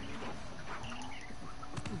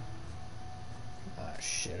 Ah,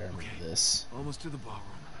 shit, I remember this. Almost to the ballroom.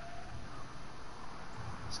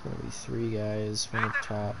 It's gonna be three guys from up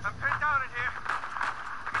top. I'm pinned down in here.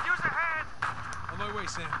 Could use a hand. On my way,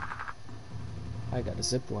 Sam. I got a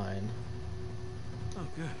zip line. Oh,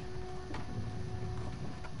 good.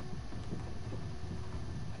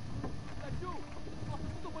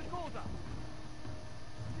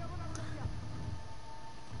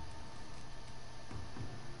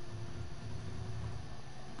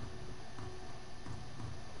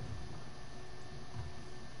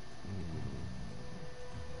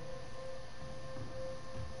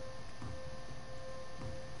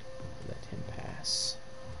 Let him pass.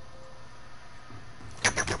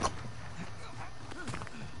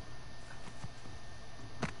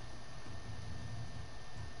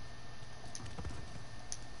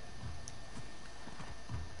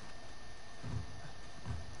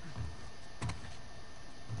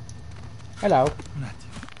 Hello. Un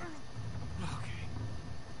attimo. Okay.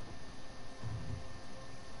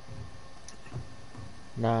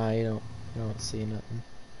 Nah, you don't see nothing.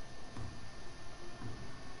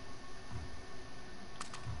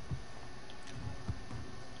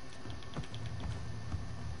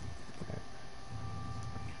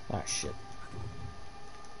 Ah, shit.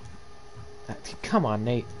 Ah, come on,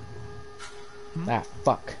 Nate. Ah,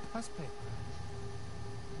 fuck.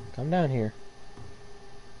 Come down here.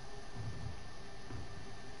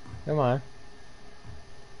 Come on.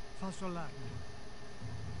 Falso allarme.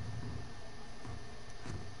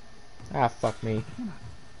 Ah, fuck me.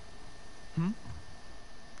 Hmm?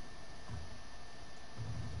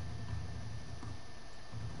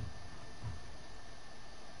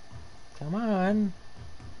 Come on.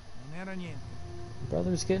 Non era niente.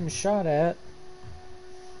 Brother's getting shot at.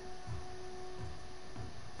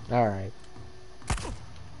 Alright.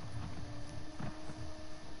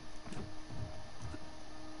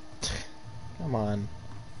 Come on.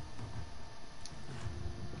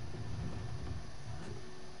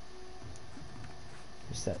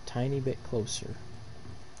 Just that tiny bit closer.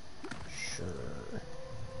 Sure.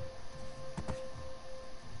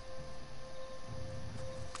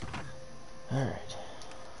 Alright.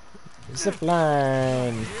 Zip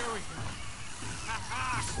line.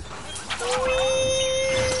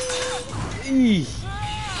 Eee.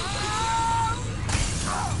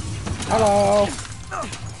 Hello.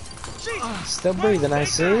 Still breathing, I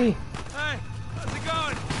see. Hey, how's it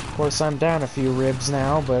going? Of course, I'm down a few ribs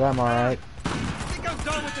now, but I'm alright. I think I'm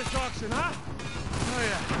done with this auction, huh? Oh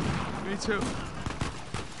yeah, me too.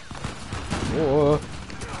 Whoa.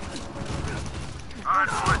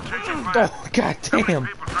 Oh, god damn.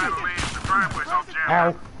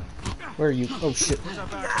 Ow. Where are you? Oh, shit. There's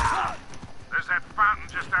that fountain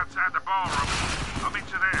just outside the ballroom. I'll meet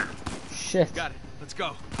you there. Shit. Got it. Let's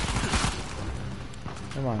go.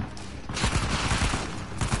 Come on.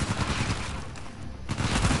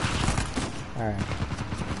 Alright.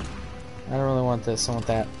 I don't really want this. I want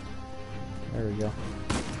that. There we go.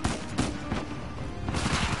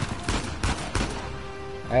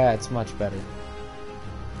 Ah, it's much better.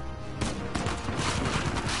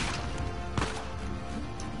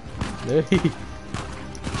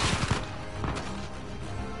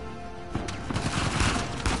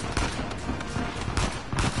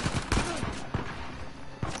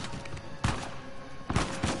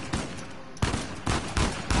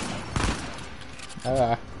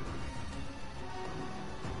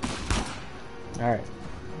 Alright.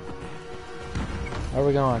 Where are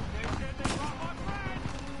we going?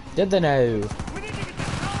 Did they know? We need to get the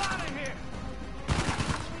hell out of here!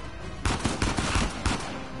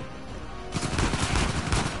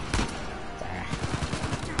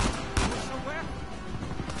 Somewhere?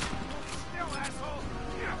 Still, asshole!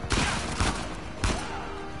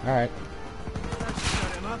 Alright. That should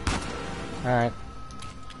shut him up. Alright.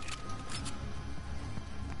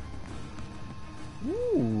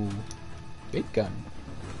 Ooh. Big gun.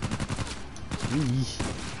 Eee.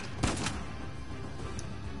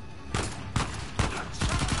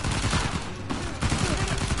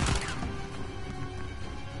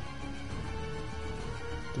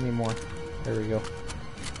 Give me more. There we go.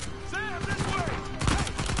 Sam, this way!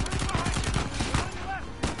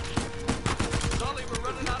 Sully, we're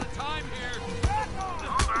running out of time here.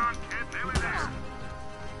 Hold on, kid. Nearly there.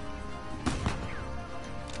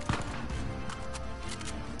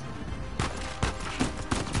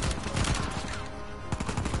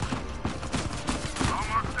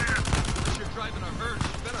 Almost there. You're driving a hearse.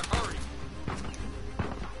 You better hurry.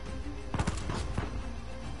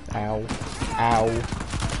 Ow. Ow.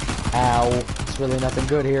 Ow. It's really nothing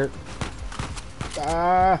good here.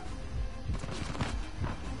 Ah.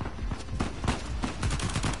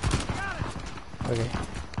 Okay.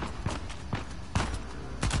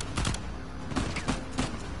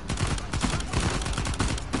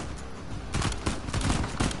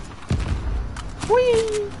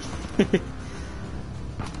 Whee!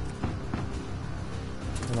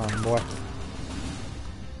 Come on, boy.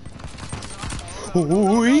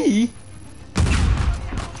 Whee!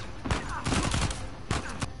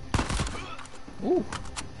 Ooh.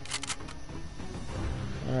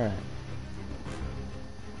 Alright. I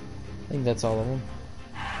think that's all of them.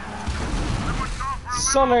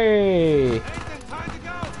 Sully! Nathan, time to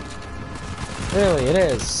go! Really, it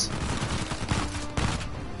is.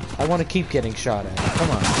 I want to keep getting shot at. Come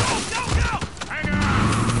on.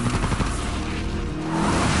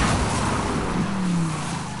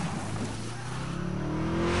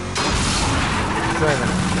 Driving a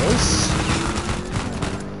race.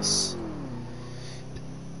 Nice.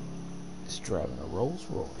 He's driving a Rolls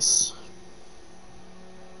Royce.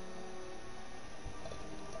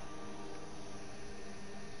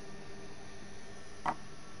 Okay.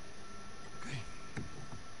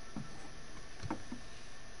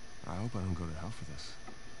 I hope I don't go to hell for this.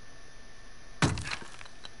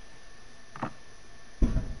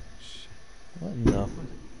 Shit, What in the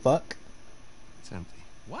fuck? it's empty.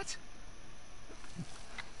 What?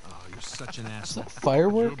 Oh, you're such an Is asshole. that Your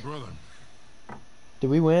firework? brother. Did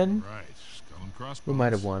we win? Right. Skull and crossbones. We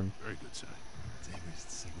might have won. Very good sign. David's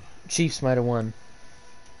signal. Chiefs might have won.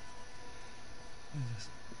 What is this?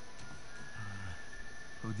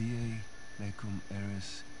 Hodie mecum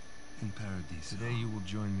eris in paradiso. Today you will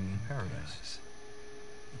join me in paradise.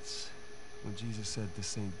 It's what Jesus said to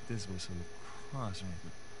Saint Dismas on the cross, right?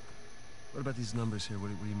 But what about these numbers here? What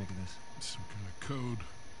do you make of this? It's some kind of code.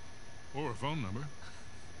 Or a phone number.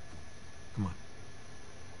 Come on.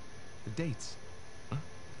 The dates. Huh?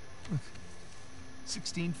 Look.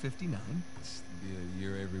 1659. It's the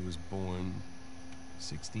year Avery was born.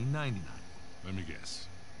 1699. Let me guess.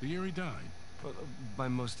 The year he died. Well, by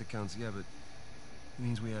most accounts, yeah, but it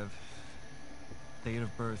means we have date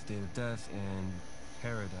of birth, date of death, and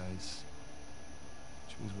paradise.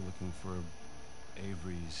 Which means we're looking for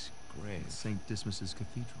Avery's grave. St. Dismas's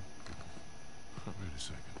Cathedral. Wait a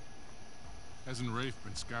second. Hasn't Rafe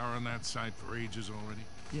been scouring that site for ages already?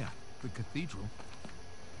 Yeah, the cathedral.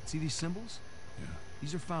 See these symbols? Yeah.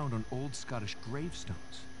 These are found on old Scottish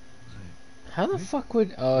gravestones. How the fuck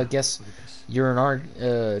would... I guess Look at this. you're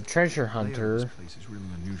an treasure The layout of hunter, this place is really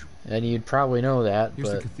unusual. and you'd probably know that, Here's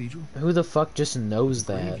the but cathedral. who the fuck just knows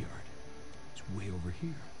The that? graveyard. It's way over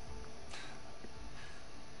here.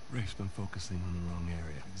 Rafe's been focusing on the wrong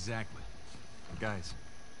area. Exactly. Guys,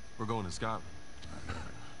 we're going to Scotland.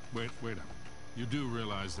 Wait up. You do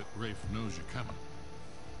realize that Rafe knows you're coming.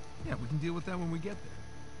 Yeah, we can deal with that when we get there.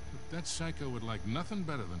 But that psycho would like nothing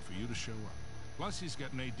better than for you to show up. Plus, he's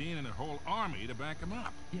got Nadine and her whole army to back him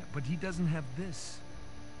up. Yeah, but he doesn't have this.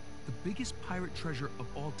 The biggest pirate treasure of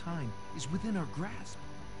all time is within our grasp.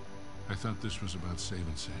 I thought this was about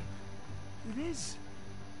saving Sam. It is.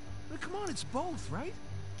 But come on, it's both, right?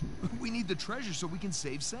 We need the treasure so we can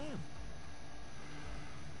save Sam.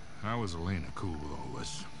 How is Elena cool with all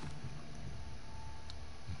this?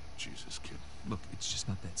 Jesus, kid. Look, it's just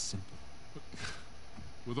not that simple.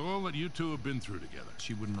 With all that you two have been through together,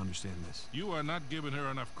 She wouldn't understand this. you are not giving her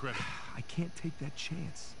enough credit. I can't take that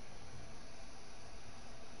chance.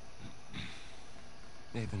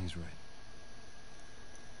 Nathan, he's right.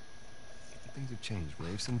 Things have changed.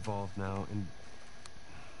 Rafe's involved now, and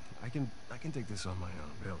I can take this on my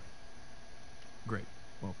own, really. Great.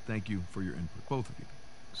 Well, thank you for your input, both of you.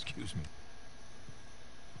 Excuse me.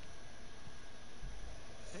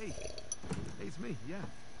 Hey, it's me, yeah.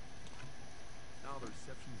 Now the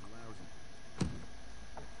reception's lousy.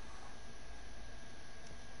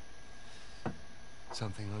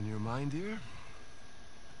 Something on your mind, dear?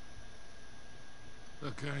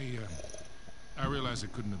 Look, I realize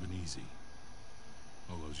it couldn't have been easy.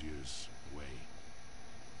 All those years away.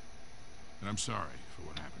 And I'm sorry for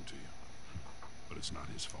what happened to you. But it's not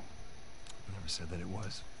his fault. I never said that it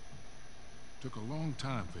was. Took a long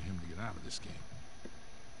time for him to get out of this game.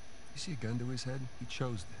 You see a gun to his head? He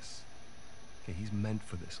chose this. Okay, he's meant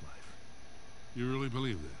for this life. You really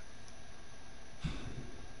believe that?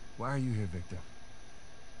 Why are you here, Victor?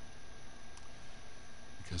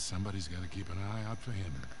 Because somebody's got to keep an eye out for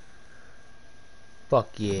him.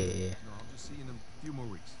 Fuck yeah. No, I'll just see you in a few more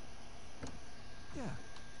weeks. Yeah,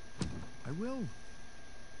 I will.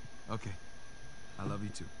 Okay, I love you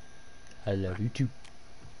too. I love you too.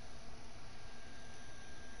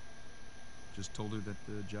 Just told her that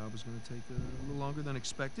the job was going to take a little longer than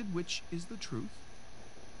expected, which is the truth.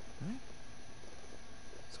 Right?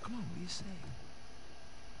 So come on, what do you say?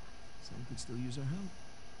 Sam could still use our help.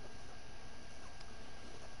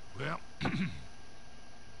 Well, I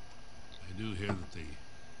do hear that the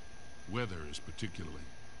weather is particularly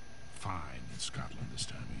fine in Scotland this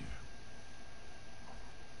time of year.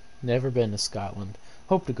 Never been to Scotland.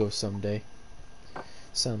 Hope to go someday.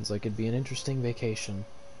 Sounds like it'd be an interesting vacation.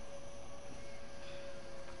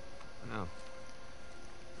 Wow.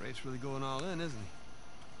 Rafe's really going all in, isn't he?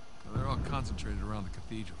 Well, they're all concentrated around the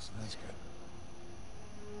cathedral, so that's good.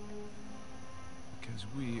 Because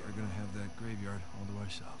we are going to have that graveyard all to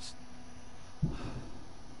ourselves.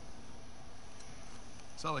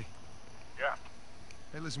 Sully. Yeah.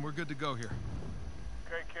 Hey, listen, we're good to go here.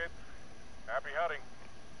 Okay, kid. Happy hunting.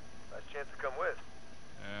 Nice chance to come with.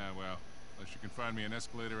 Well, unless you can find me an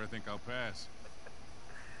escalator, I think I'll pass.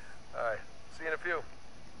 All right. See you in a few.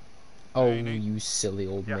 Oh, Hey, Nate. you silly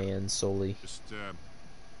old Yeah. man, Soli.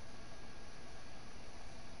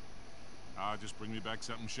 Just bring me back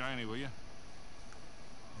something shiny, will you?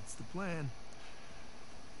 That's the plan.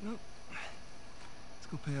 Well, let's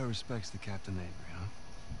go pay our respects to Captain Avery,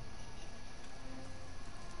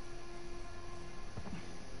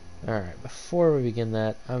 huh? Alright, before we begin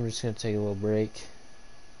that, I'm just going to take a little break.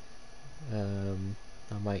 I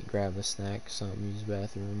might grab a snack, something, use the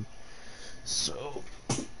bathroom. So,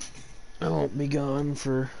 I won't be gone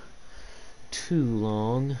for too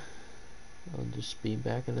long. I'll just be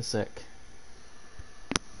back in a sec.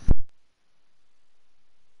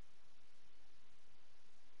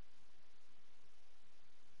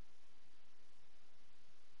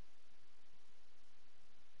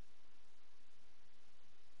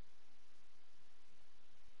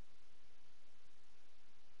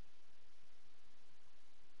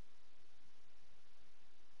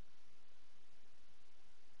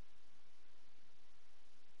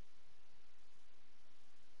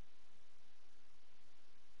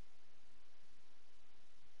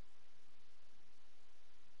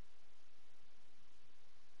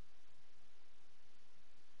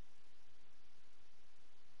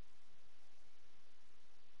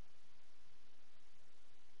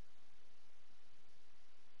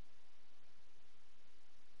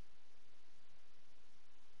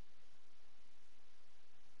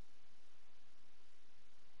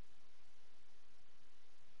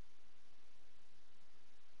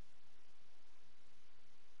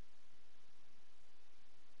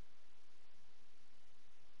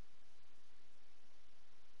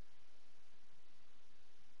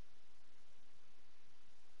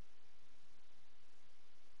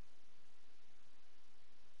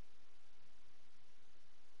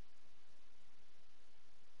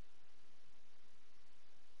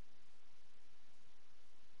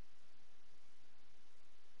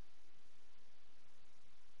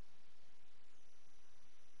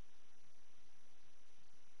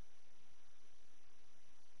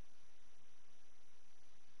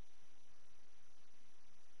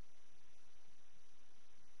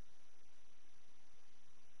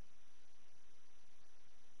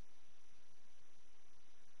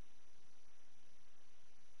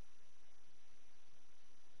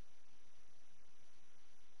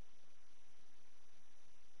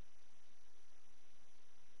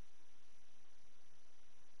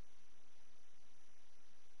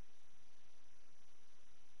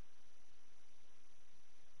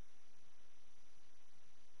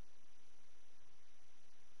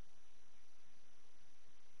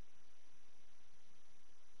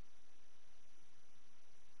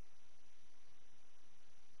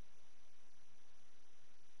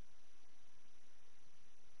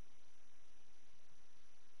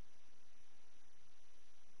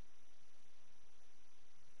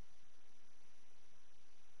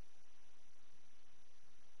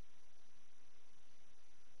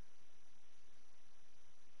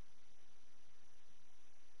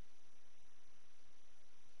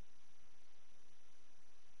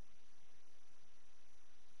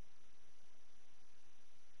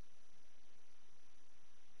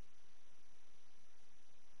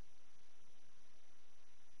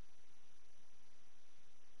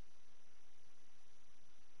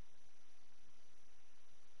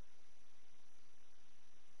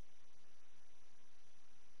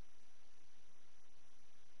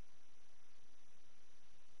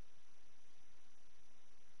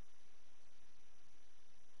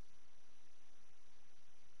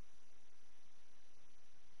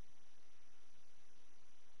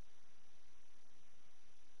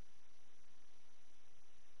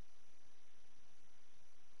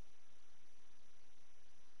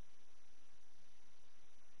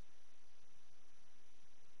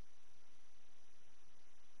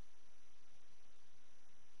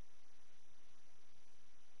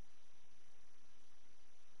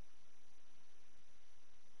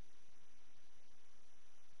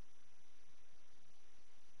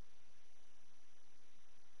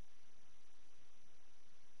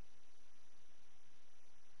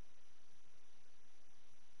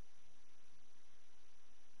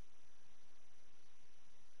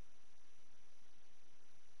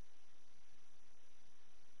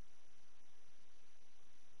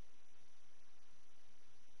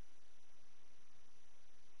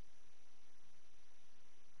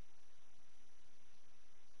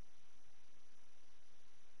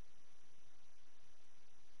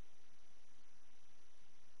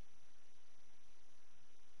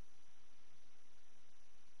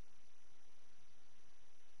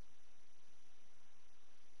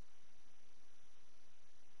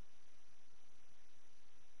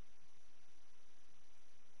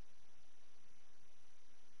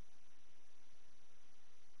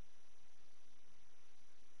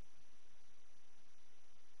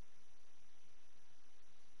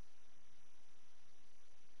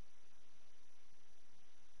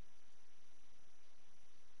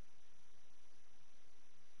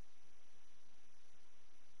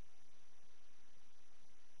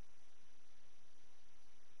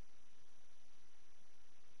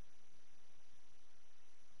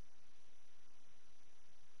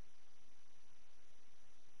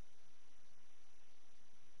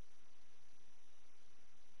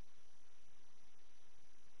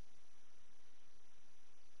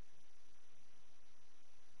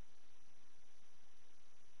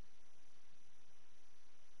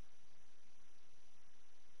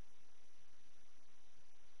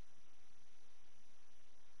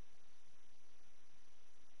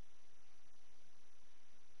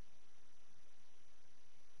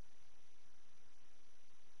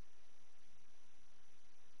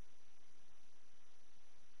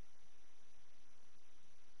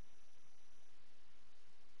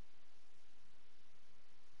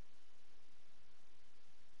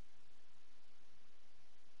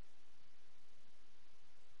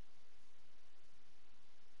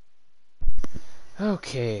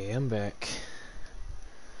 Okay, I'm back.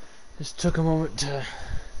 Just took a moment to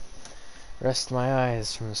rest my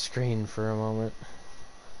eyes from the screen for a moment.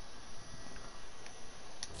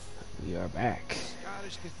 We are back.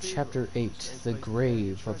 Scottish Cathedral. Chapter 8, Strange The place to bury Grave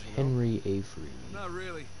your of treasure, no? Henry Avery. Not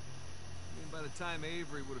really. I mean, by the time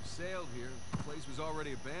Avery would have sailed here, the place was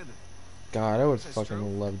already abandoned. God, I would That's fucking true.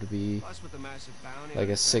 love to be Plus, with the massive bounty like on a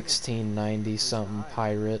his head, 1690 something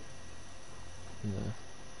pirate. The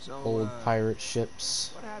So, old pirate ships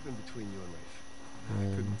What happened between you and Rafe? I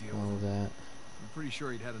and couldn't deal all with him. that. I'm pretty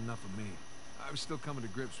sure he'd had enough of me. I was still coming to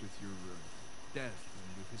grips with your death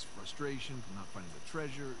and with his frustration from not finding the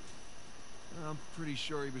treasure. I'm pretty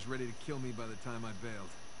sure he was ready to kill me by the time I bailed.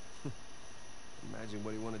 Imagine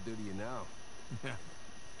what he want to do to you now. Yeah,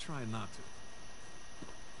 try not to.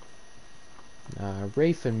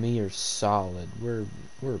 Rafe and me are solid. We're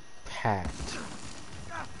packed.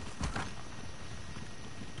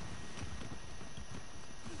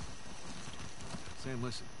 Sam,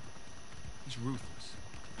 listen. He's ruthless.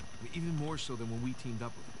 I mean, even more so than when we teamed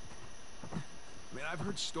up with him. I mean, I've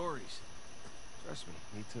heard stories. Trust me,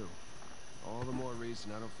 me too. All the more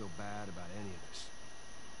reason I don't feel bad about any of this.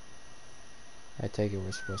 I take it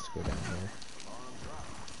we're supposed to go down there.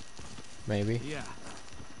 Maybe. Yeah.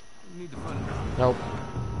 We need to find him. Nope.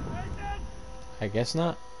 I guess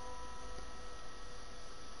not.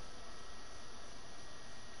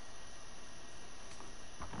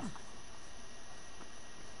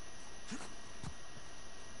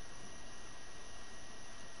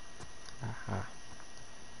 Aha.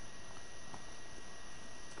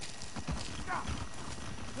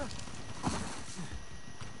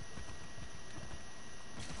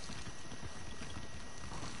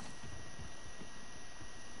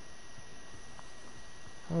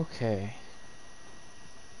 Okay.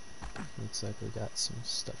 Looks like we got some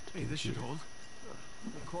stuff to Hey, do this should here. hold.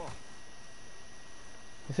 Good call.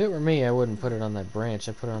 If it were me, I wouldn't put it on that branch.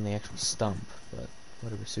 I'd put it on the actual stump, but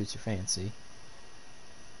whatever suits your fancy.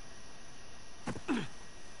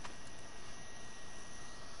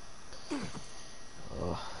 Ugh.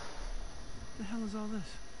 What the hell is all this?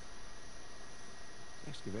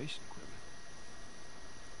 Excavation equipment.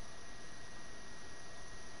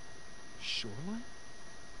 Shoreline?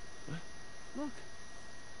 What? Look.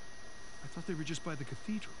 I thought they were just by the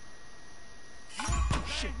cathedral.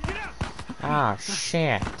 Shit, get out! Ah,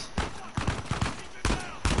 shit.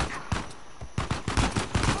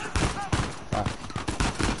 Fuck.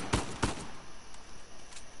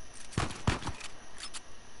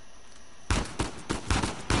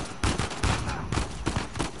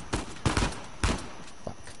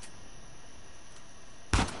 Fuck.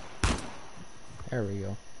 There we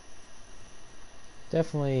go.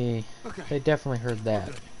 Definitely, Okay. they definitely heard that.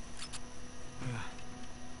 Good. Yeah.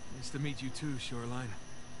 Nice to meet you too, Shoreline.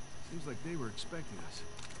 Seems like they were expecting us.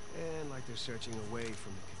 And like they're searching away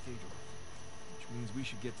from the cathedral. Which means we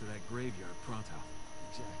should get to that graveyard pronto.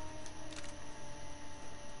 Exactly.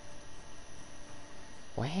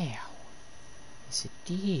 Wow. Yes, it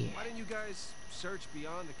did. Why didn't you guys search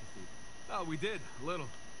beyond the cathedral? Oh, we did, a little.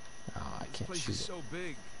 Oh, I This can't place shoot is it. so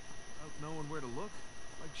big, without knowing where to look,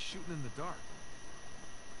 like shooting in the dark.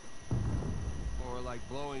 Or like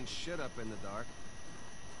blowing shit up in the dark.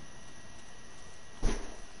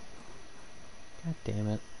 God damn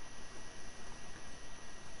it.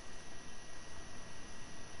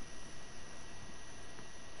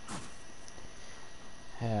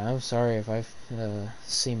 Yeah, I'm sorry if I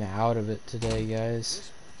seem out of it today,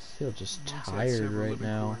 guys. I feel just Once had tired several right living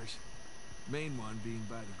now. quarters. Main one being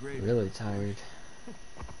by the graveyard. Really tired.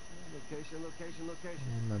 Location.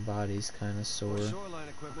 And my body's kind of More sore. shoreline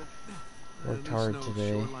equipment. Worked At least hard no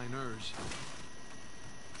today. shoreliners.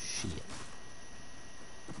 Shit.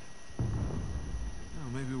 Oh,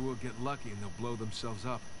 maybe we'll get lucky and they'll blow themselves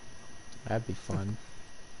up. That'd be fun.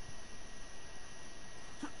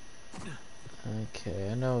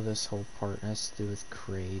 Okay, I know this whole part has to do with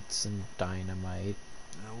crates and dynamite.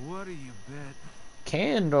 Now, what do you bet?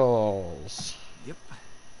 Candles! Yep.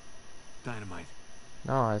 Dynamite.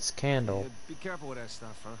 No, it's candle. Yeah, be careful with that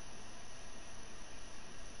stuff, huh?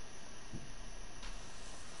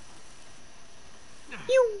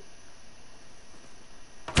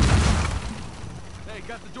 Hey,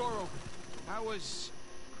 got the door open. That was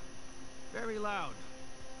very loud.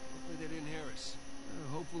 Hopefully they didn't hear us.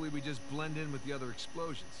 Hopefully we just blend in with the other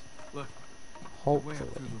explosions. Look, way Hopefully.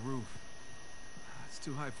 up through the roof. It's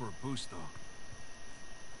too high for a boost, though.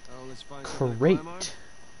 Oh, let's find something to climb on. Crate.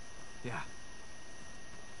 Yeah.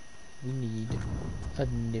 We need a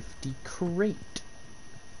nifty crate.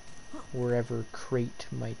 Wherever crate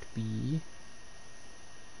might be.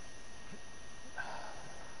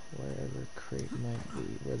 Wherever crate might be.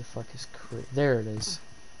 Where the fuck is crate? There it is.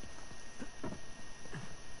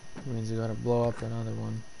 That means we gotta blow up another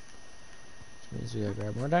one. Which means we gotta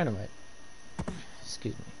grab more dynamite.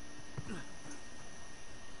 Excuse me.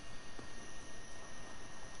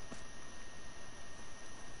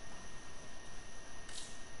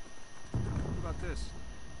 What about this?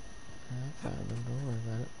 I found them, don't worry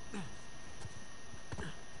about it.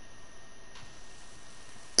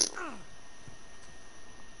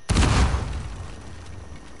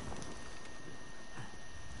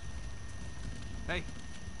 Hey,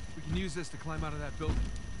 we can use this to climb out of that building.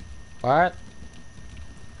 What?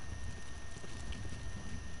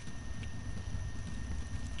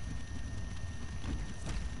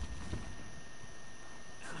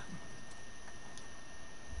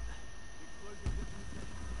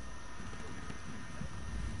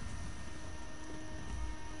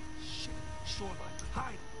 Shit, shoreline,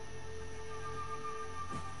 hide!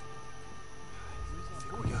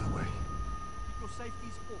 Go the other way. Keep your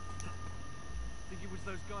safeties up. Think it was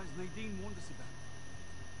those guys Nadine warned us about.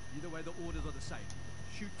 Either way, the orders are the same.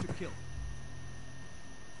 Shoot to kill.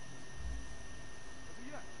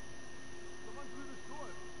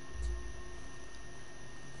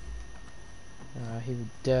 He would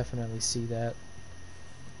definitely see that.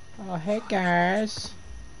 Oh, hey guys.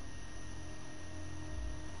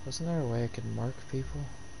 Wasn't there a way I could mark people?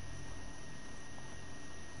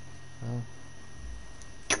 Oh.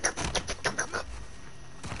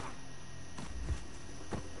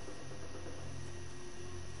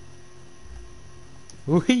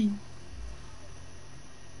 Wee.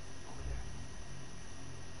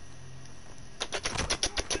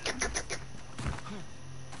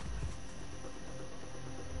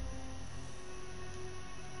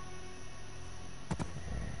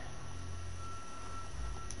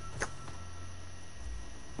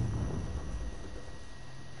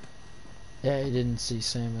 Yeah, he didn't see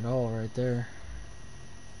Sam at all right there.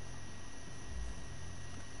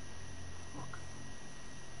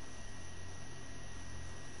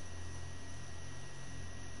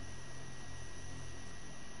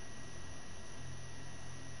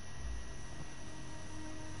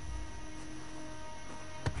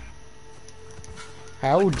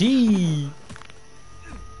 Howdy!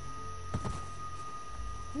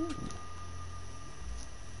 Ooh.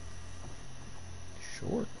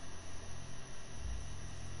 Short.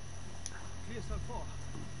 Clear so far.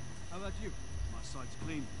 How about you? My side's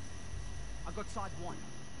clean. I got side 1.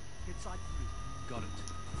 Get side 3. Got it.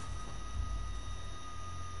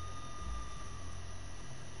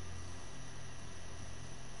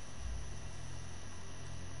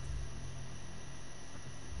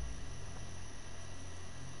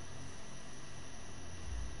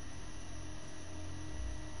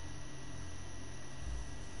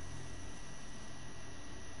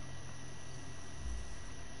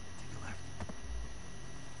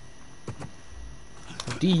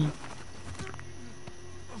 D.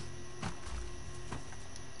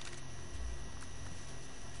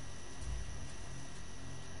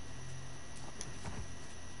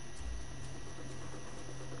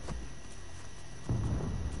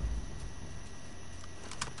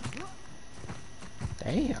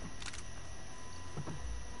 Damn.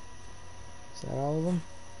 Is that all of them?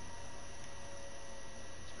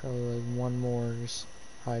 There's probably like one more just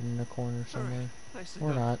hiding in a corner somewhere. Nicely Or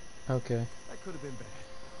done. not. Okay. That could have been bad.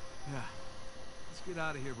 Yeah. Let's get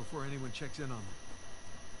out of here before anyone checks in on them.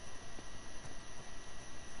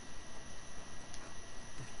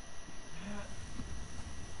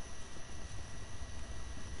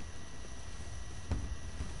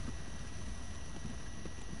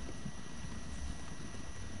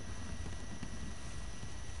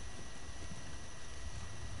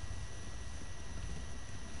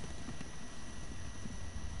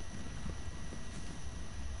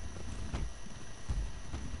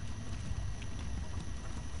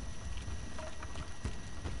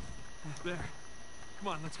 There. Come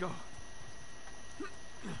on, let's go.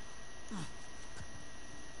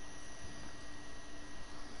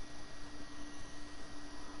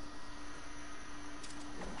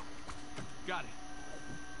 Got it.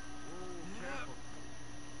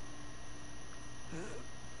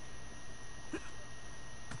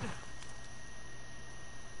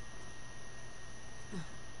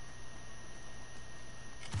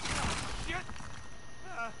 Shit!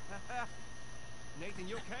 Nathan,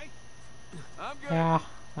 you okay? I'm good. Yeah,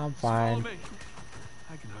 I'm Just follow fine. me.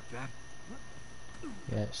 I can hook that.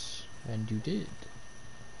 Yes, and you did.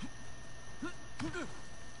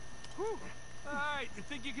 Whew. All right, you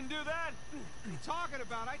think you can do that? What are you talking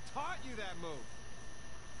about? I taught you that move.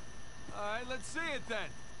 All right, let's see it then.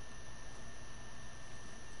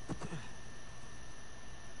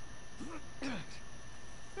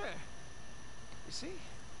 There. You see?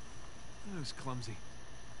 That was clumsy.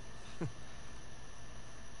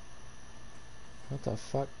 What the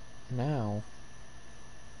fuck now?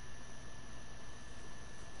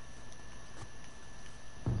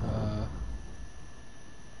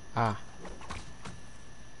 Ah.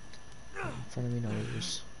 In front of me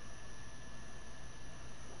nose.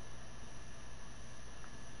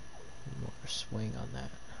 More swing on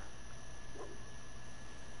that.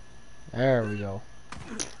 There we go.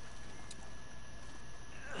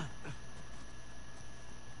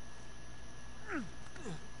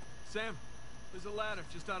 Sam, there's a ladder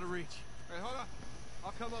just out of reach. Hey, hold on.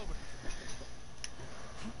 I'll come over.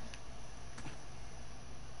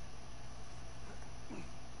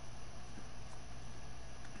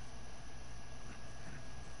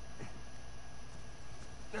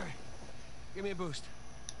 All right. Give me a boost.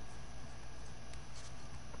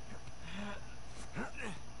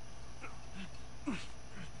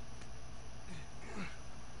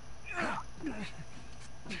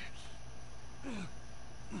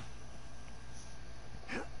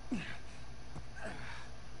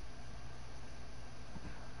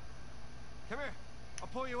 Come here. I'll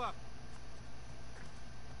pull you up.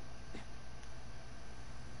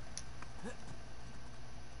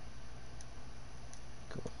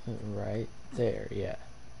 Go right there, yeah.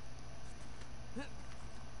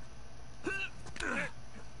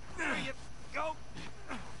 There you go.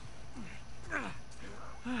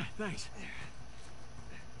 Thanks.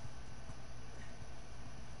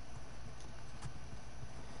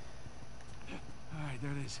 All right,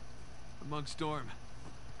 there it is. The mug storm.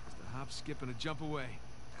 Just a hop, skip, and a jump away.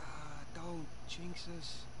 Don't jinx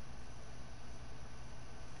us.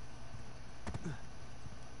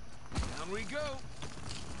 Down we go.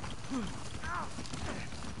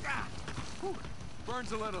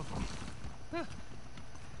 Burns a little.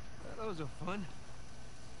 Those are fun.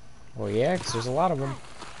 Well, yeah, 'cause there's a lot of them.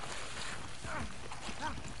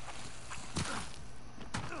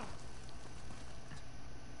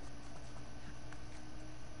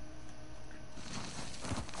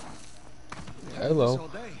 Hello. All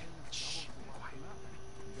day. It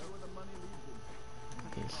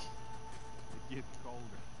gets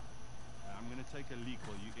colder. I'm gonna take a leak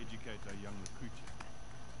while you educate our young recruit.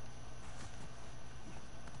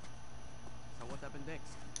 So what happened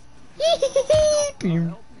next?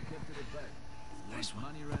 Nice one.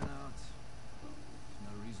 Money ran out.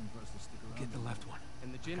 No reason for us to stick around. Get the left one.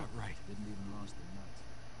 And the gin? Got right. Didn't even last the night.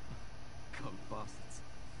 Cold bastards.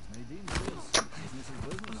 As Nadine says, business is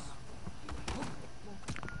business.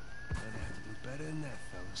 Gonna have to do better than that,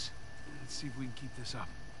 fellas. Let's see if we can keep this up.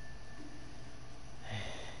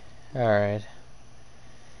 Alright.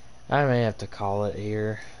 I may have to call it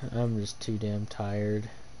here. I'm just too damn tired.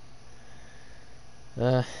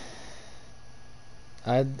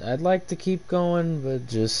 I'd like to keep going, but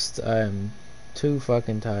just I'm too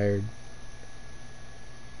fucking tired.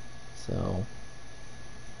 So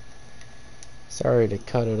sorry to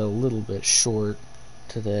cut it a little bit short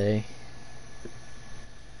today.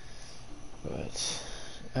 But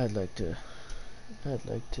I'd like to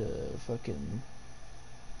fucking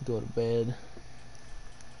go to bed.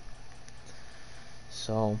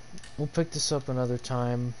 So we'll pick this up another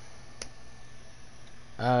time.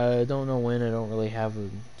 I don't know when. I don't really have a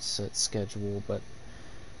set schedule, but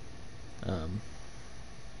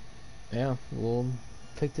yeah, we'll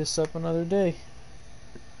pick this up another day.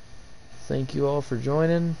 Thank you all for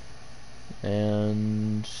joining,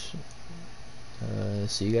 and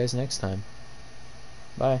see you guys next time.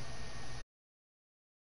 Bye.